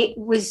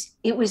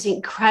was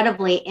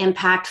incredibly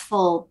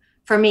impactful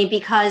for me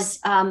because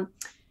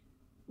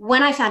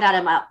when I found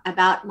out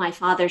about my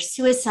father's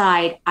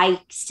suicide,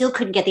 I still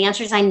couldn't get the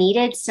answers I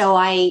needed. So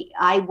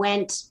I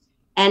went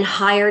and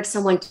hired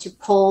someone to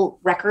pull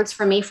records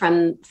for me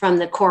from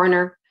the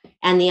coroner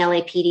and the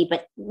LAPD,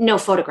 but no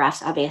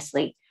photographs,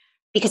 obviously,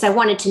 because I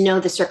wanted to know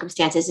the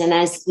circumstances. And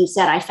as you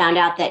said, I found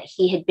out that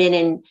he had been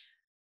in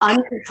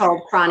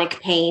uncontrolled chronic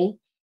pain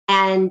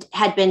and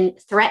had been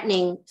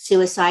threatening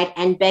suicide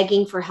and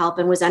begging for help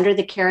and was under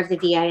the care of the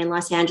VA in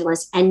Los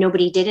Angeles, and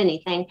nobody did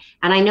anything.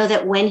 And I know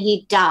that when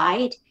he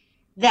died,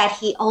 that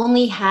he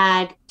only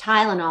had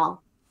Tylenol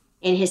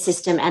in his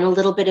system and a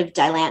little bit of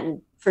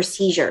Dilantin for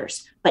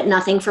seizures, but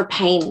nothing for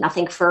pain,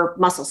 nothing for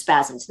muscle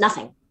spasms,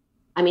 nothing.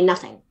 I mean,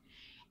 nothing.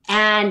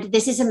 And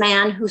this is a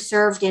man who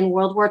served in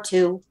World War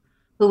II,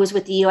 who was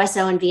with the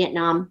USO in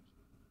Vietnam,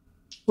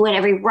 who had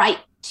every right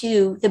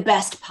to the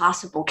best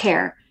possible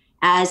care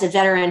as a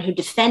veteran who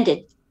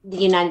defended the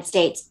United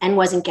States and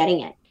wasn't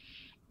getting it.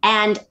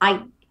 And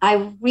I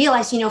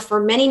realized,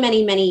 for many,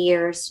 many, many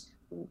years,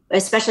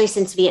 especially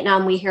since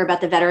Vietnam, we hear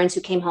about the veterans who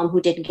came home who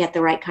didn't get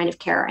the right kind of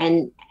care.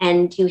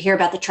 And you hear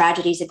about the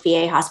tragedies at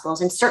VA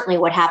hospitals, and certainly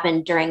what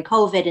happened during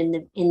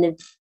COVID in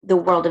the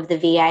world of the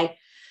VA,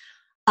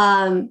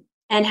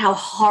 and how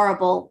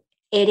horrible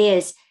it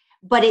is.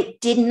 But it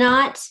did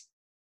not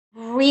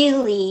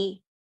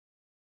really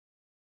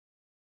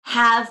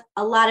have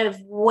a lot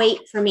of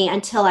weight for me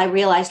until I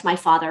realized my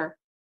father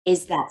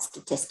is that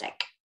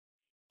statistic.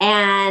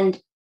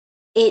 And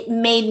it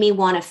made me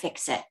want to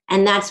fix it.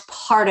 And that's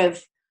part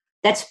of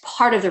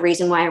the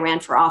reason why I ran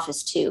for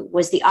office too,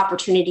 was the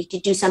opportunity to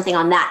do something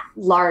on that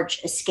large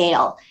a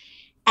scale.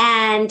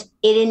 And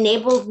it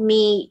enabled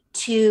me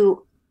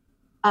to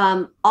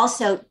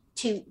also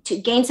to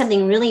gain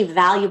something really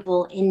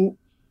valuable in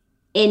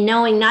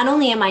knowing not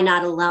only am I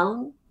not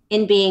alone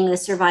in being the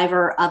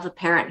survivor of a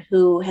parent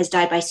who has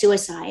died by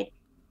suicide,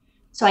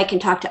 so I can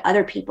talk to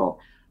other people,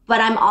 but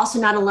I'm also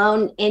not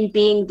alone in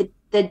being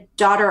the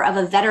daughter of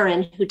a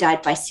veteran who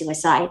died by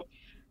suicide.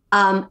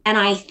 And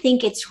I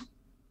think it's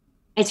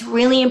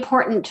really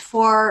important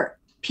for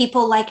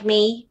people like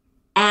me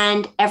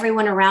and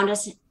everyone around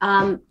us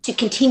to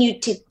continue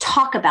to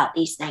talk about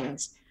these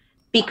things,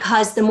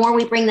 because the more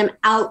we bring them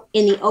out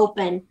in the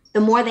open,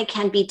 the more they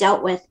can be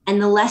dealt with, and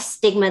the less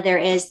stigma there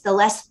is, the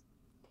less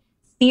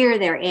fear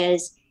there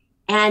is.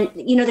 And,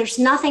 there's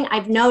nothing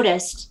I've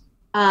noticed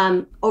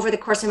over the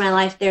course of my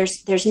life,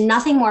 there's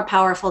nothing more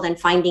powerful than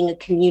finding a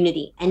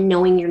community and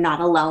knowing you're not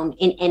alone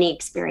in any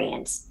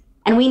experience.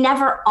 And we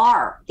never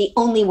are the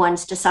only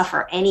ones to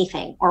suffer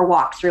anything or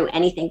walk through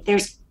anything.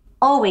 There's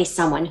always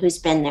someone who's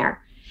been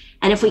there.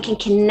 And if we can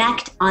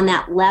connect on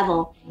that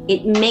level,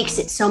 it makes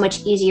it so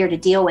much easier to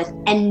deal with,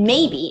 and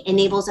maybe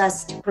enables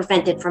us to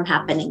prevent it from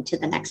happening to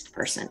the next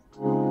person.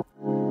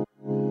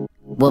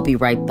 We'll be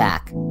right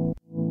back.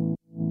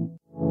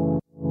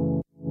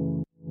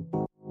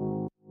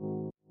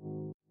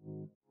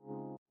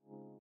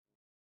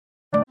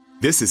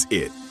 This is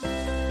it.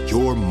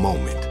 Your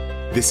moment.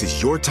 This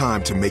is your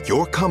time to make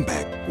your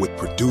comeback with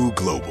Purdue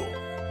Global.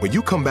 When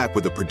you come back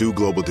with a Purdue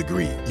Global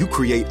degree, you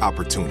create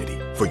opportunity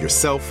for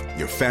yourself,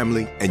 your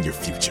family, and your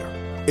future.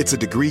 It's a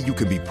degree you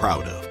can be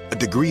proud of, a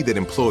degree that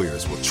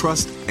employers will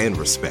trust and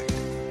respect.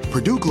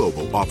 Purdue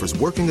Global offers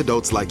working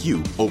adults like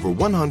you over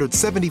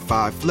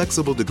 175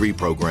 flexible degree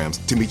programs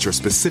to meet your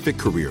specific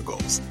career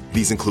goals.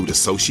 These include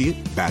associate,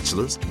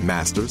 bachelor's,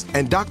 master's,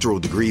 and doctoral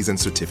degrees and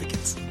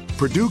certificates.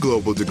 Purdue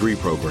Global degree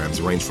programs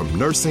range from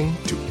nursing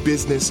to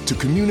business to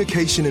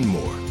communication and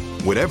more.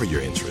 Whatever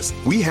your interest,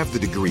 we have the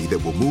degree that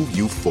will move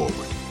you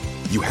forward.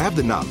 You have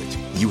the knowledge,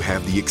 you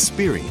have the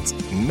experience.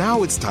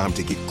 Now it's time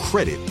to get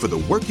credit for the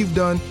work you've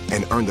done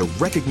and earn the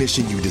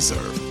recognition you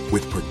deserve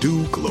with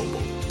Purdue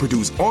Global,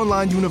 Purdue's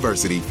online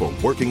university for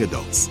working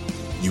adults.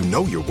 You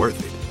know you're worth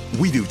it.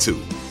 We do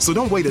too. So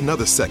don't wait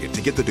another second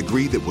to get the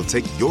degree that will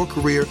take your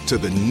career to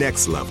the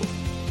next level.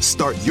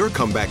 Start your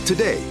comeback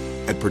today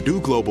at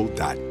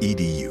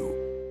purdueglobal.edu.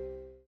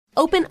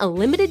 Open a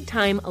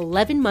limited-time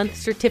 11-month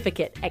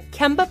certificate at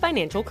Kemba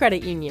Financial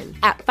Credit Union.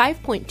 At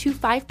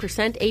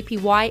 5.25%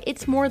 APY,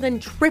 it's more than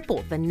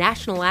triple the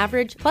national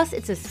average, plus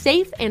it's a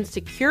safe and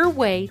secure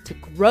way to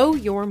grow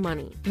your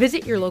money.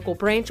 Visit your local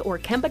branch or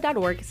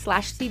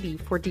kemba.org/cd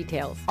for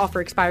details.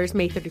 Offer expires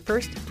May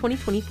 31st,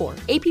 2024.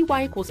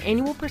 APY equals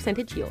annual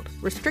percentage yield.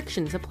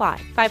 Restrictions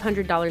apply.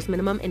 $500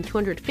 minimum and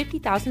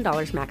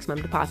 $250,000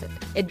 maximum deposit.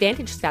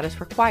 Advantage status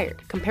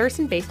required.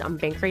 Comparison based on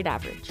bank rate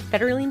average.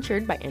 Federally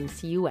insured by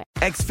NCUA.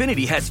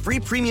 Xfinity has free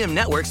premium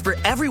networks for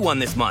everyone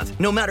this month,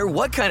 no matter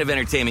what kind of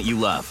entertainment you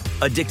love.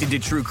 Addicted to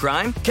true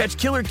crime? Catch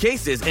killer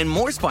cases and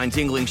more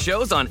spine-tingling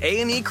shows on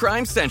A&E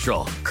Crime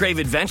Central. Crave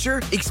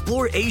adventure?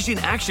 Explore Asian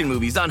action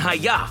movies on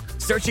Hi-YAH.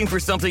 Searching for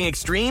something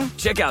extreme?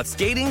 Check out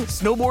skating,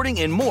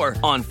 snowboarding, and more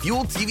on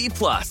Fuel TV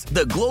Plus,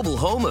 the global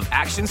home of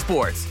action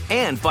sports.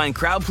 And find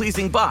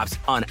crowd-pleasing bops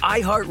on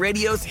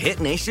iHeartRadio's Hit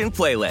Nation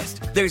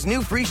playlist. There's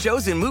new free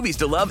shows and movies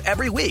to love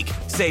every week.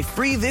 Say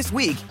free this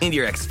week in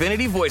your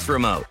Xfinity voice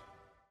remote.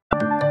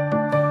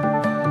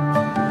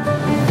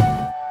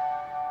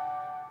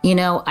 You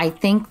know, I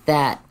think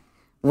that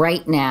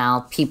right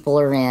now people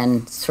are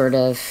in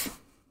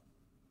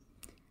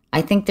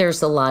I think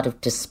there's a lot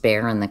of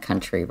despair in the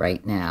country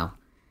right now.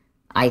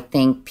 I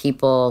think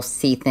people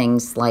see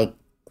things like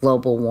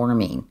global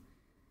warming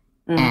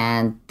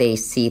and they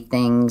see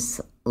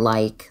things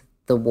like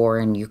the war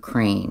in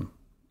Ukraine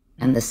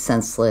and the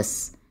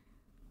senseless,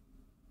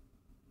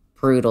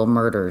 brutal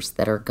murders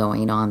that are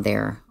going on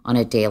there on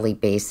a daily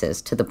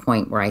basis, to the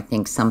point where I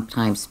think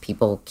sometimes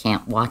people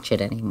can't watch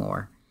it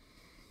anymore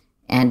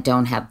and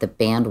don't have the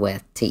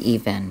bandwidth to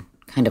even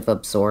kind of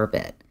absorb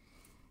it.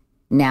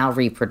 Now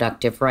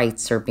reproductive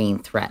rights are being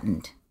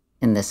threatened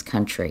in this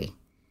country.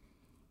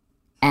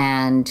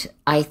 And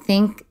I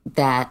think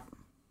that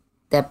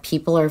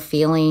people are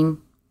feeling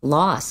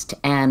lost.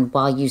 And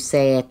while you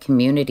say a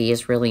community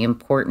is really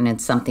important and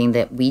something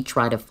that we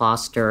try to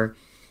foster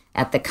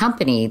at the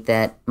company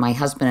that my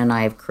husband and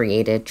I have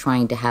created,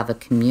 trying to have a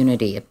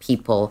community of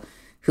people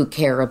who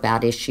care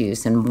about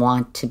issues and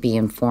want to be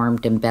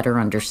informed and better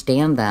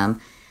understand them,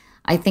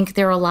 I think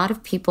there are a lot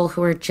of people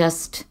who are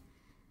just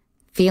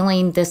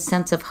feeling this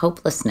sense of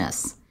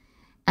hopelessness.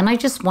 And I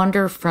just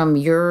wonder, from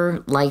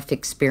your life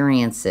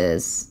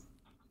experiences,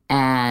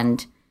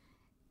 and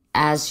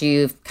as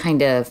you've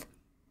kind of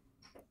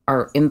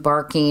are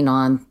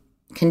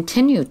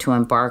continue to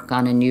embark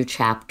on a new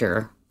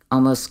chapter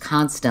almost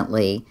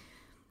constantly,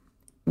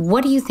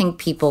 what do you think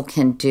people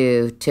can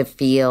do to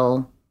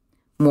feel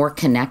more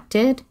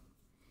connected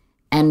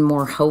and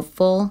more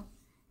hopeful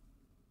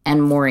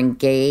and more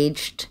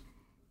engaged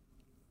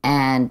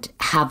and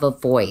have a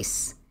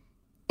voice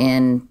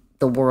in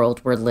the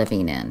world we're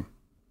living in?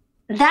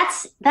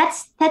 That's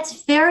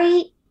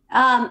very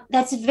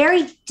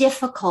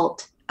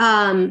difficult.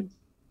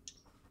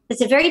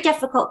 It's a very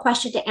difficult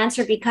question to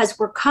answer, because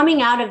we're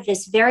coming out of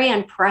this very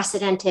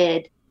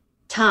unprecedented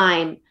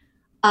time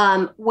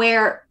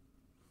where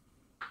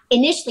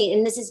initially,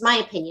 and this is my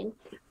opinion,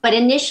 but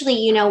initially,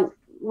 you know,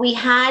 we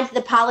had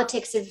the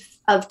politics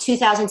of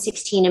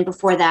 2016 and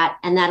before that,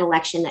 and that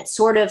election that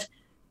sort of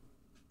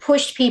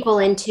pushed people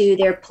into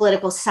their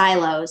political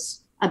silos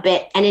a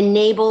bit and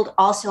enabled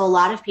also a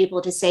lot of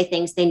people to say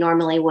things they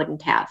normally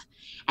wouldn't have.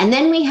 And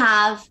then we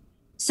have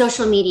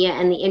social media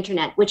and the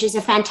internet, which is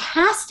a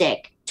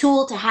fantastic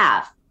tool to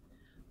have,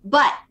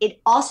 but it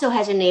also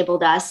has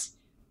enabled us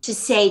to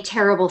say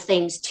terrible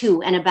things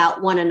to and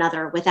about one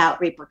another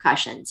without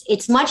repercussions.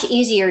 It's much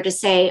easier to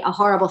say a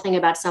horrible thing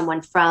about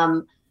someone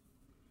from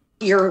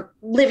your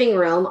living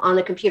room on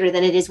the computer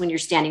than it is when you're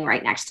standing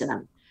right next to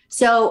them.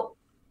 So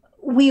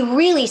we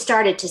really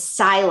started to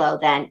silo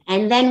then,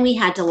 and then we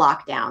had to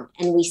lock down,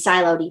 and we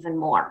siloed even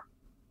more.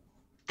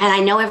 And I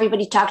know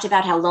everybody talked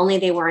about how lonely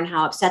they were and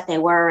how upset they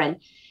were, and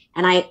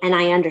I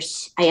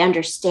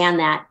understand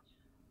that.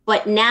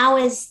 But now,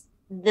 as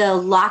the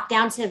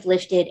lockdowns have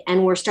lifted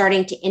and we're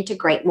starting to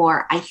integrate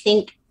more, I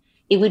think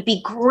it would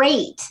be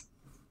great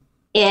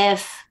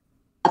if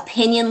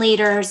opinion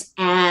leaders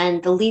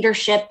and the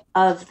leadership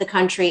of the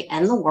country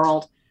and the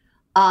world,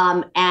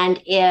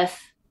 and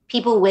if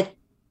people with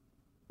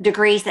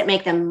degrees that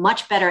make them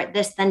much better at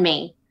this than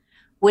me,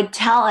 would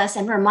tell us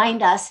and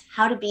remind us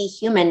how to be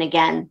human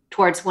again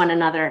towards one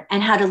another,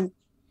 and how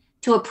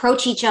to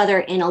approach each other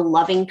in a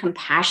loving,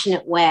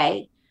 compassionate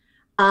way.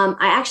 I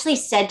actually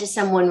said to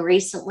someone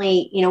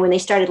recently, you know, when they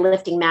started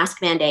lifting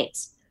mask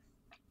mandates,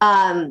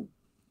 I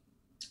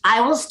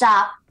will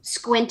stop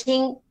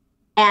squinting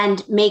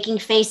and making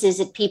faces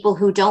at people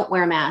who don't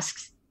wear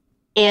masks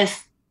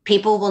if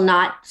people will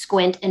not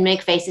squint and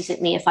make faces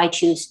at me if I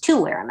choose to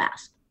wear a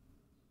mask.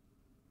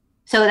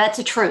 So that's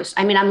a truce.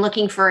 I mean, I'm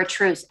looking for a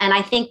truce. And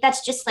I think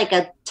that's just like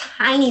a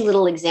tiny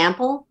little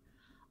example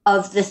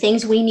of the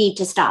things we need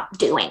to stop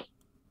doing.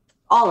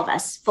 All of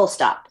us, full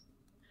stop.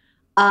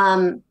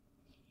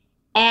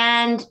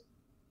 And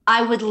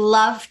I would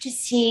love to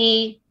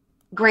see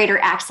greater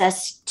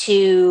access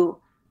to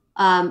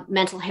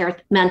mental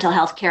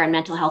health care and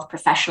mental health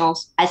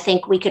professionals. I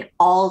think we could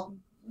all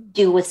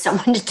do with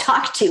someone to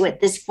talk to at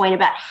this point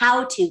about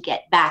how to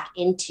get back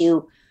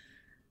into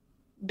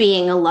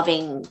being a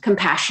loving,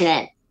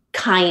 compassionate,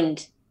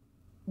 kind,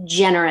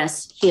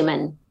 generous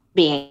human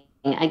being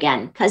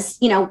again. Because,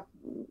 you know,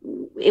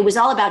 it was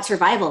all about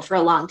survival for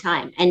a long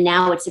time, and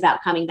now it's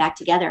about coming back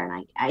together.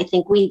 And I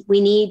think we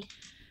need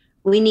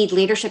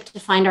leadership to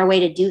find our way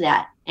to do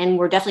that. And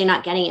we're definitely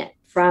not getting it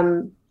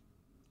from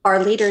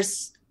our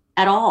leaders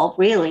at all,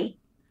 really.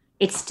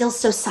 It's still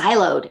so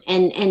siloed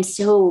and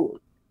so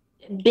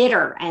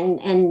bitter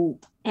and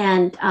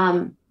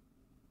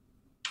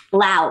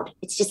loud.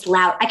 It's just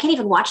loud. I can't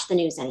even watch the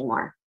news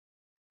anymore.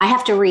 I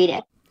have to read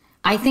it.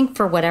 I think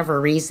for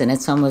whatever reason,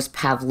 it's almost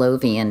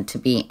Pavlovian to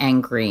be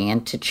angry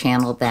and to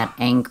channel that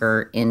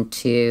anger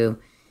into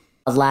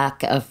a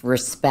lack of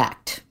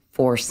respect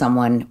for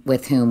someone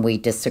with whom we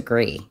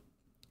disagree.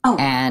 Oh.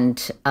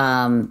 And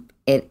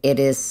it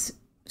is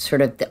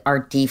sort of our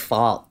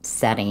default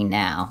setting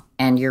now.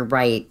 And you're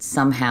right,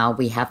 somehow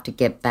we have to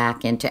get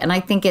back into, and I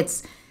think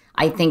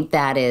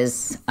that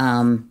is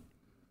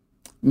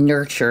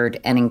nurtured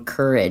and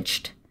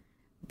encouraged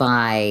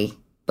by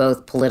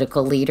both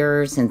political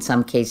leaders, in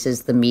some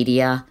cases the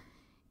media.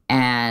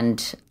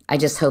 And I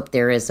just hope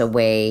there is a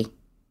way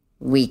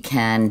we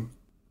can,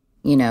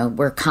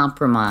 where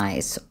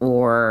compromise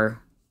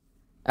or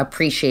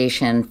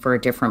appreciation for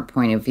a different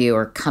point of view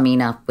or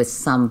coming up with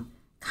some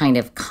kind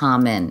of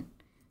common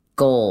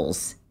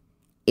goals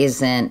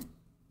isn't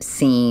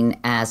seen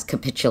as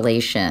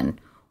capitulation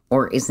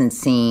or isn't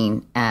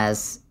seen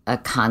as a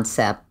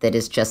concept that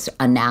is just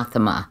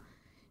anathema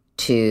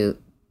to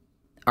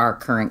our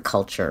current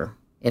culture,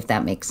 if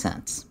that makes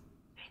sense.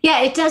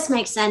 Yeah, it does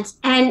make sense.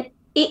 And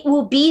it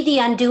will be the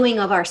undoing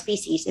of our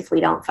species if we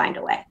don't find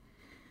a way.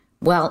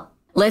 Well,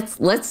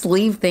 let's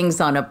leave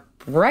things on a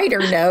brighter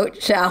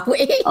note, shall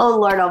we? Oh,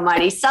 Lord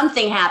Almighty,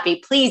 something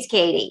happy. Please,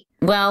 Katie.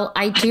 Well,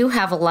 I do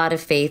have a lot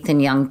of faith in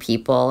young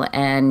people,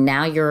 and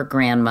now you're a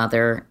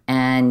grandmother,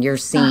 and you're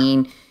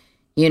seeing,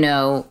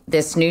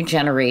 this new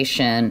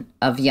generation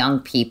of young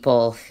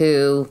people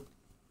who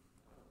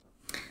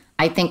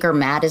I think are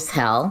mad as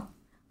hell,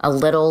 a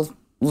little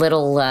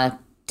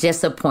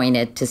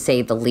disappointed, to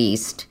say the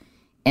least,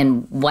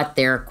 in what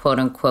their quote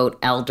unquote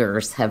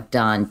elders have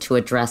done to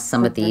address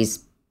some of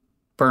these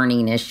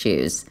burning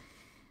issues.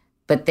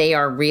 But they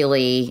are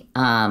really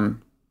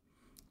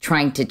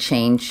trying to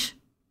change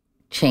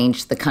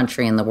the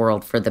country and the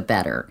world for the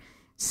better.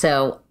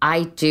 So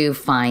I do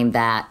find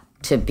that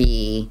to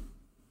be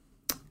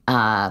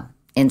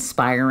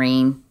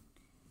inspiring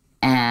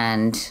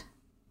and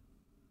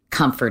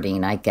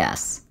comforting, I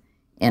guess,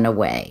 in a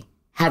way.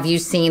 Have you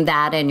seen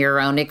that in your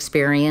own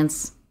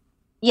experience?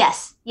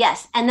 Yes.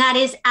 And that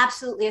is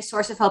absolutely a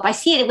source of hope. I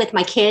see it with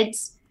my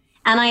kids,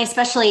 and I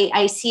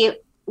see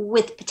it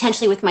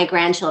potentially with my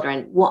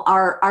grandchildren. Well,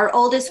 our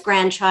oldest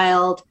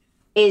grandchild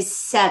is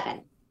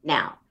 7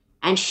 now,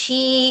 and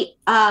she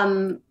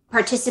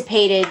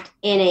participated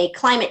in a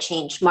climate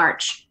change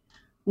march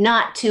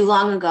not too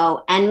long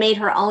ago and made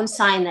her own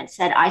sign that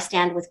said, "I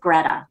stand with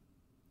Greta."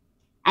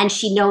 And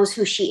she knows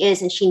who she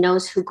is, and she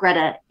knows who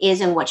Greta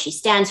is and what she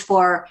stands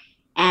for.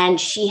 And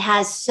she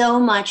has so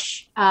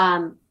much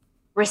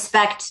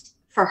respect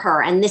for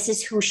her. And this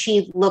is who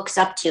she looks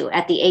up to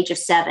at the age of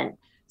 7.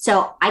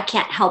 So I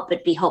can't help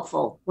but be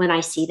hopeful when I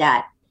see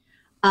that.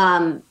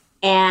 And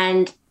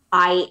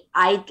I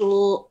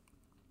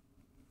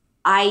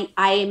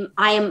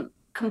am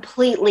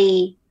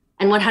completely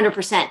and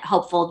 100%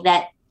 hopeful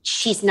that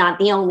she's not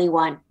the only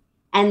one,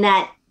 and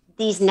that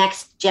these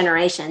next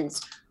generations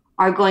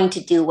are going to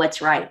do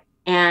what's right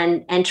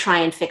and try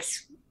and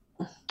fix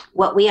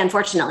what we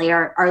unfortunately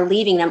are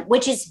leaving them,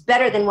 which is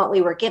better than what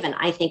we were given,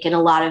 I think, in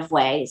a lot of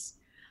ways,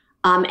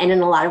 and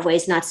in a lot of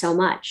ways, not so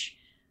much.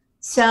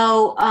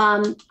 So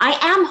I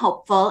am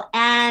hopeful,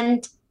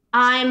 and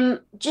I'm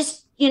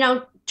just,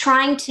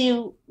 trying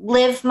to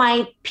live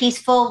my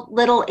peaceful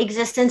little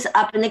existence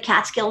up in the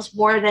Catskills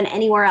more than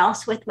anywhere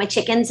else, with my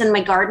chickens and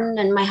my garden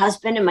and my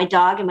husband and my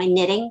dog and my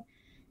knitting.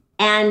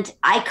 And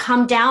I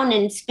come down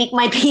and speak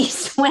my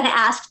piece when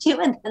asked to,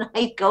 and then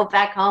I go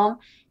back home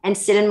and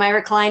sit in my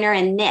recliner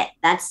and knit.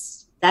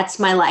 That's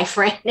my life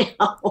right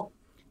now.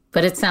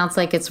 But it sounds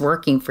like it's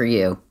working for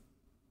you.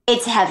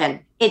 It's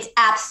heaven. It's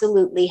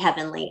absolutely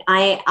heavenly.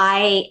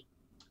 I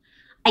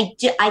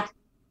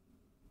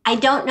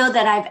don't know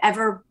that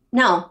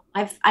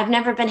I've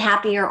never been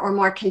happier or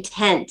more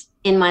content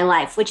in my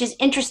life, which is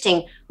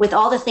interesting with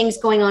all the things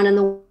going on in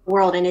the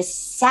world, and as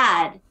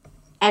sad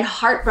and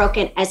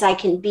heartbroken as I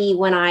can be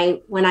when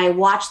I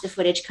watch the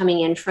footage coming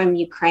in from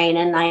Ukraine,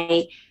 and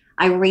I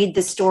read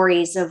the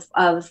stories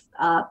of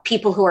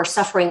people who are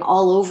suffering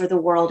all over the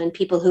world, and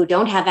people who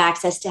don't have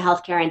access to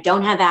healthcare and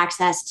don't have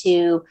access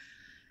to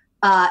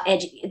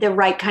the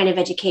right kind of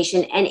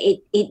education. And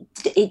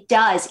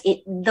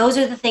those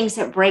are the things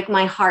that break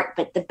my heart.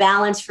 But the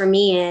balance for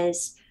me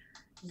is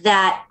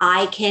that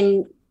I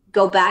can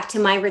go back to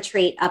my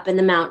retreat up in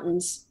the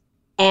mountains,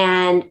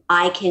 and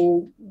I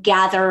can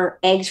gather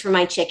eggs for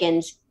my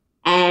chickens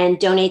and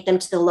donate them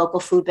to the local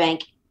food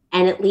bank,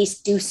 and at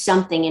least do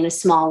something in a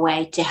small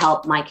way to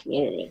help my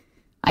community.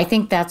 I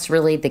think that's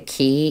really the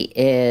key,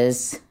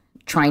 is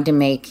trying to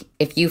make,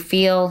 if you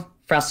feel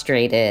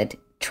frustrated,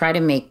 try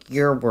to make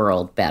your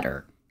world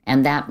better.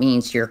 And that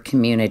means your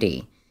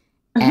community.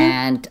 Mm-hmm.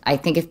 And I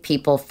think if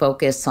people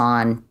focus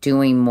on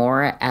doing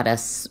more at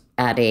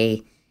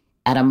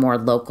a more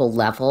local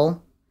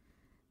level,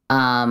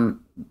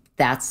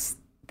 that's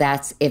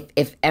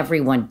if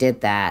everyone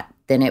did that,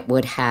 then it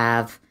would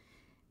have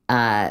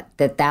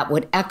that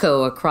would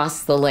echo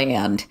across the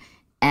land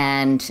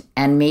and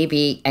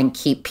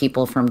keep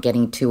people from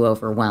getting too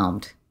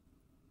overwhelmed.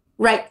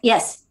 Right.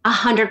 Yes.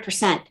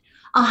 100%.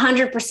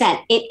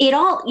 100%. It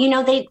all,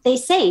 they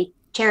say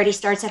charity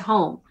starts at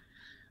home.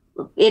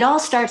 It all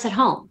starts at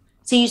home.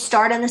 So you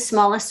start in the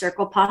smallest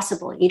circle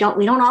possible. We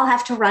don't all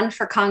have to run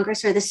for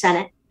Congress or the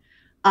Senate.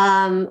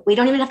 We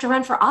don't even have to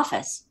run for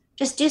office.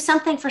 Just do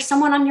something for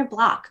someone on your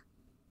block.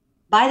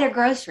 Buy their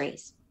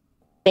groceries,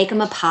 bake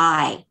them a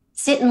pie,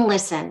 sit and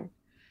listen,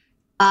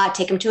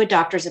 take them to a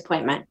doctor's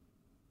appointment,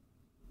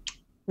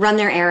 run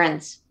their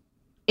errands.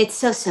 It's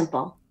so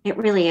simple. It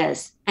really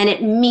is. And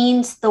it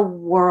means the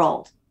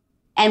world.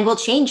 and will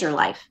change your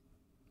life.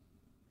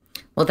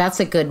 Well, that's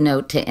a good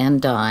note to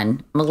end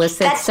on.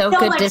 Melissa, it's so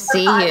good to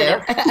see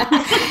you.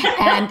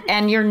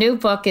 And your new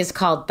book is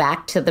called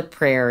Back to the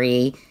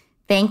Prairie.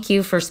 Thank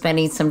you for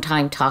spending some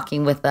time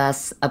talking with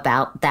us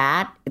about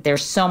that.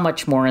 There's so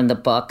much more in the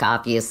book,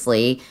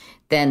 obviously,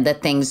 than the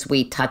things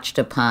we touched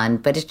upon,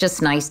 but it's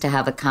just nice to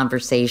have a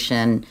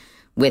conversation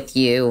with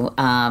you.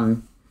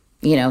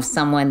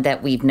 Someone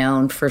that we've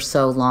known for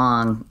so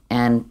long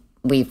and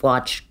we've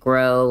watched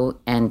grow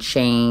and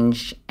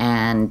change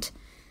and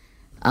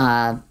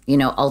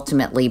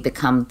ultimately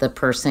become the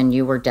person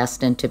you were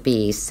destined to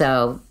be.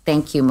 So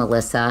thank you,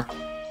 Melissa.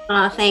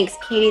 Thanks,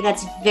 Katie.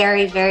 That's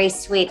very, very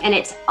sweet. And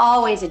it's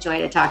always a joy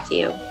to talk to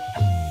you.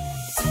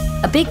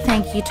 A big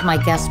thank you to my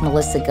guest,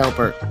 Melissa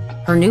Gilbert.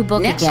 Her new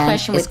book, Next again,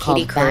 Question is with called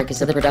Katie Couric Back is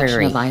to a the production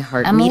Prairie. of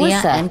iHeart And Media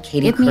Melissa, and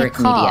Katie give me a Couric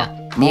call. Media.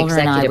 The Mulder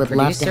and I executive would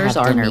love to have producers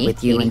are dinner me,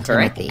 with you Katie and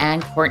Couric, Timothy.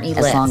 and Courtney as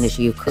Litz. long as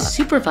you The cook.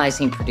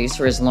 supervising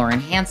producer is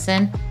Lauren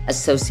Hansen.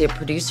 Associate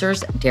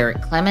producers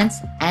Derek Clements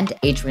and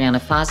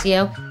Adriana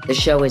Fazio. The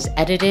show is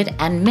edited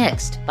and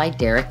mixed by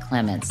Derek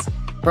Clements.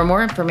 For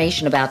more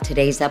information about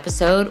today's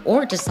episode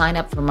or to sign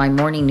up for my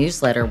morning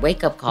newsletter,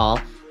 Wake Up Call,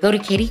 go to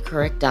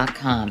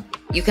katiecouric.com.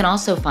 You can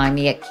also find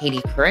me at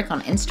Katie Couric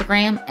on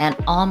Instagram and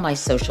all my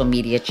social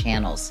media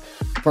channels.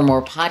 For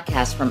more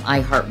podcasts from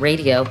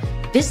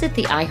iHeartRadio, visit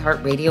the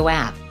iHeartRadio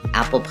app,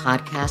 Apple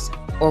Podcasts,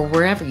 or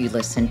wherever you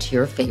listen to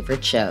your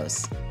favorite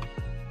shows.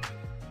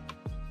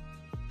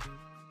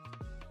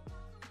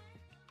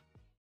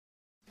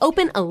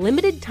 Open a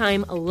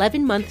limited-time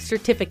 11-month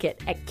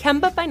certificate at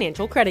Kemba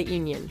Financial Credit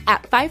Union.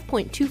 At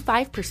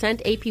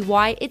 5.25%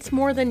 APY, it's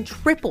more than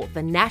triple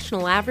the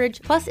national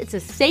average, plus it's a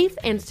safe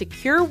and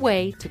secure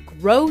way to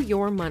grow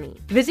your money.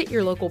 Visit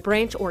your local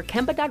branch or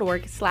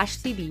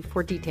kemba.org/CD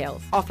for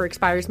details. Offer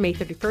expires May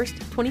 31st,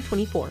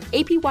 2024.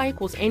 APY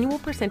equals annual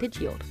percentage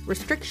yield.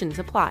 Restrictions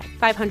apply.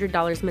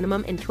 $500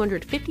 minimum and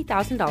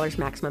 $250,000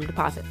 maximum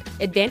deposit.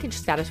 Advantage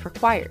status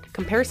required.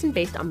 Comparison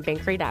based on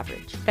bank rate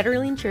average.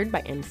 Federally insured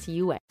by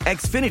NCUA.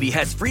 Xfinity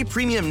has free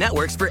premium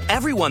networks for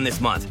everyone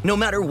this month, no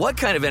matter what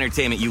kind of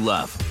entertainment you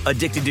love.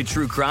 Addicted to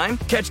true crime?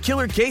 Catch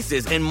killer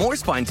cases and more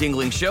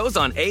spine-tingling shows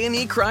on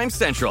A&E Crime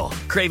Central.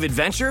 Crave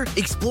adventure?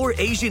 Explore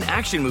Asian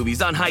action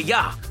movies on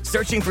Hi-YAH.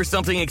 Searching for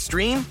something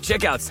extreme?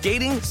 Check out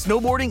skating,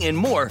 snowboarding, and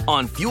more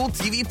on Fuel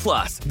TV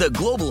Plus, the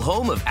global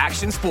home of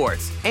action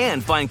sports.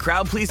 And find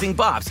crowd-pleasing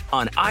bops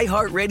on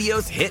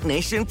iHeartRadio's Hit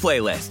Nation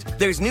playlist.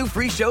 There's new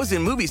free shows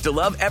and movies to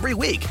love every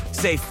week.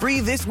 Say free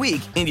this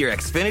week in your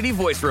Xfinity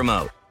voice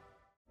remote.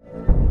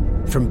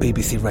 From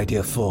BBC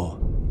Radio 4,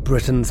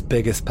 Britain's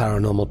biggest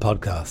paranormal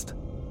podcast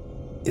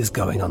is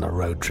going on a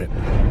road trip.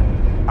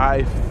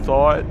 I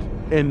thought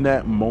in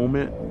that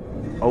moment,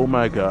 oh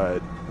my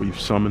God, we've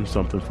summoned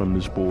something from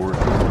this board.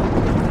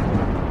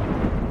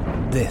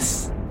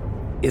 This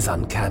is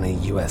Uncanny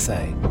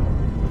USA.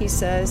 He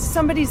says,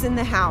 somebody's in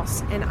the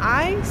house, and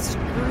I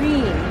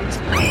screamed.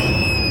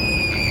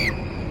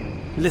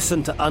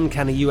 Listen to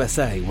Uncanny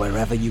USA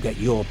wherever you get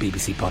your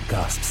BBC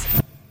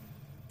podcasts,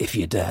 if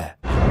you dare.